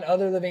don't want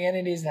other living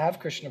entities to have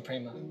Krishna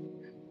prema.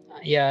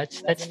 Yeah,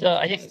 I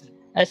think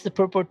that's the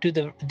purport to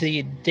the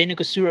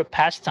Dhenukasura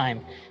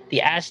pastime.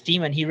 The ass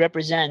demon, he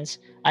represents,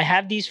 I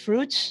have these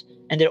fruits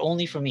and they're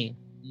only for me.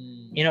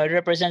 It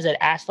represents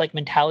that ass-like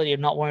mentality of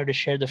not wanting to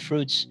share the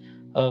fruits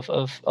of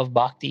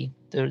bhakti,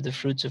 the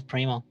fruits of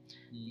prema.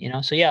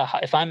 So yeah,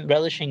 if I'm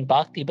relishing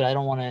bhakti, but I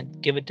don't want to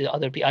give it to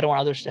other people, I don't want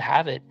others to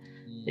have it.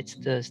 It's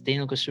the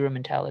Dhenukasura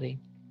mentality.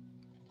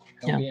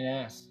 Don't be an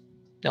ass.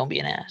 Don't be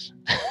an ass.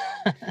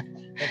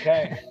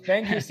 Okay.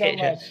 Thank you so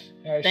much.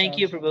 Thank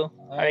you, Prabhu.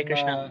 Hare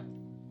Krishna.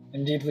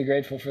 I'm deeply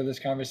grateful for this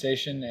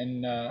conversation,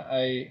 and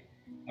I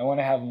want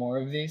to have more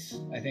of these.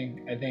 I think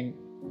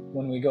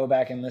when we go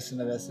back and listen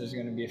to this, there's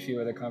going to be a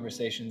few other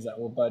conversations that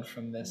will bud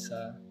from this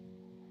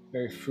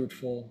very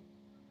fruitful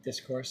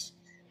discourse.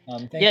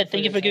 Thank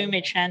you for giving me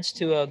a chance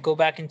to go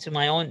back into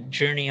my own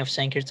journey of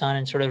Sankirtan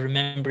and sort of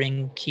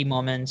remembering key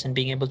moments and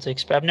being able to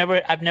express.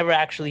 I've never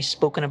actually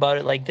spoken about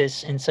it like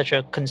this in such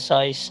a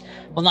concise,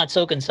 well, not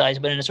so concise,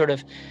 but in a sort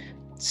of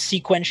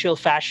sequential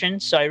fashion.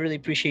 So I really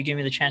appreciate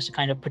giving me the chance to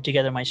kind of put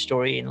together my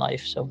story in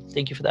life. So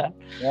thank you for that.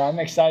 Yeah, I'm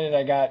excited.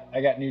 I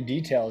got new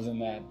details in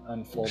that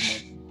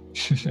unfoldment.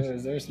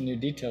 There's some new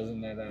details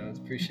in there that I was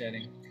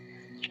appreciating.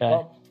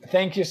 Well,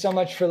 thank you so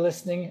much for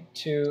listening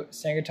to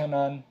Sankirtan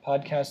On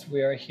podcast.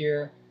 We are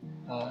here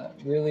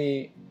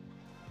really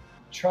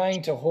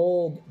trying to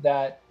hold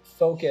that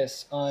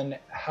focus on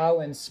how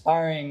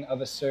inspiring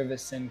of a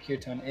service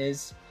Sankirtan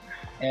is.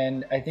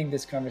 And I think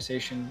this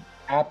conversation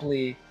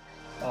aptly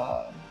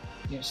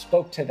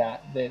spoke to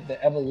that,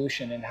 the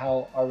evolution and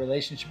how our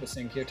relationship with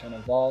Sankirtan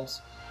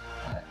evolves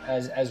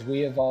as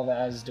we evolve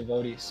as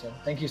devotees. So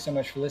thank you so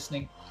much for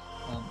listening.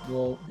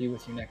 We'll be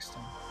with you next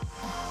time.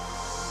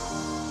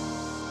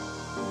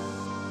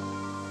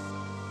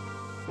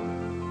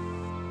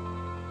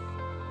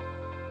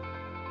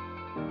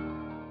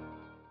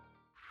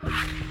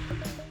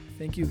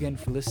 Thank you again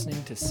for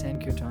listening to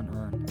Sankirtan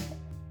On.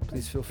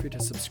 Please feel free to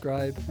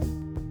subscribe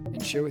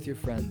and share with your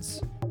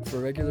friends for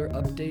regular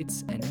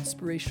updates and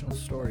inspirational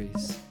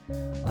stories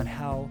on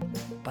how,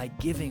 by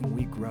giving,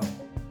 we grow.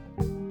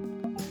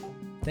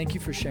 Thank you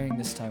for sharing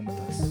this time with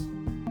us.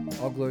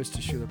 All glories to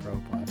Srila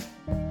Prabhupada.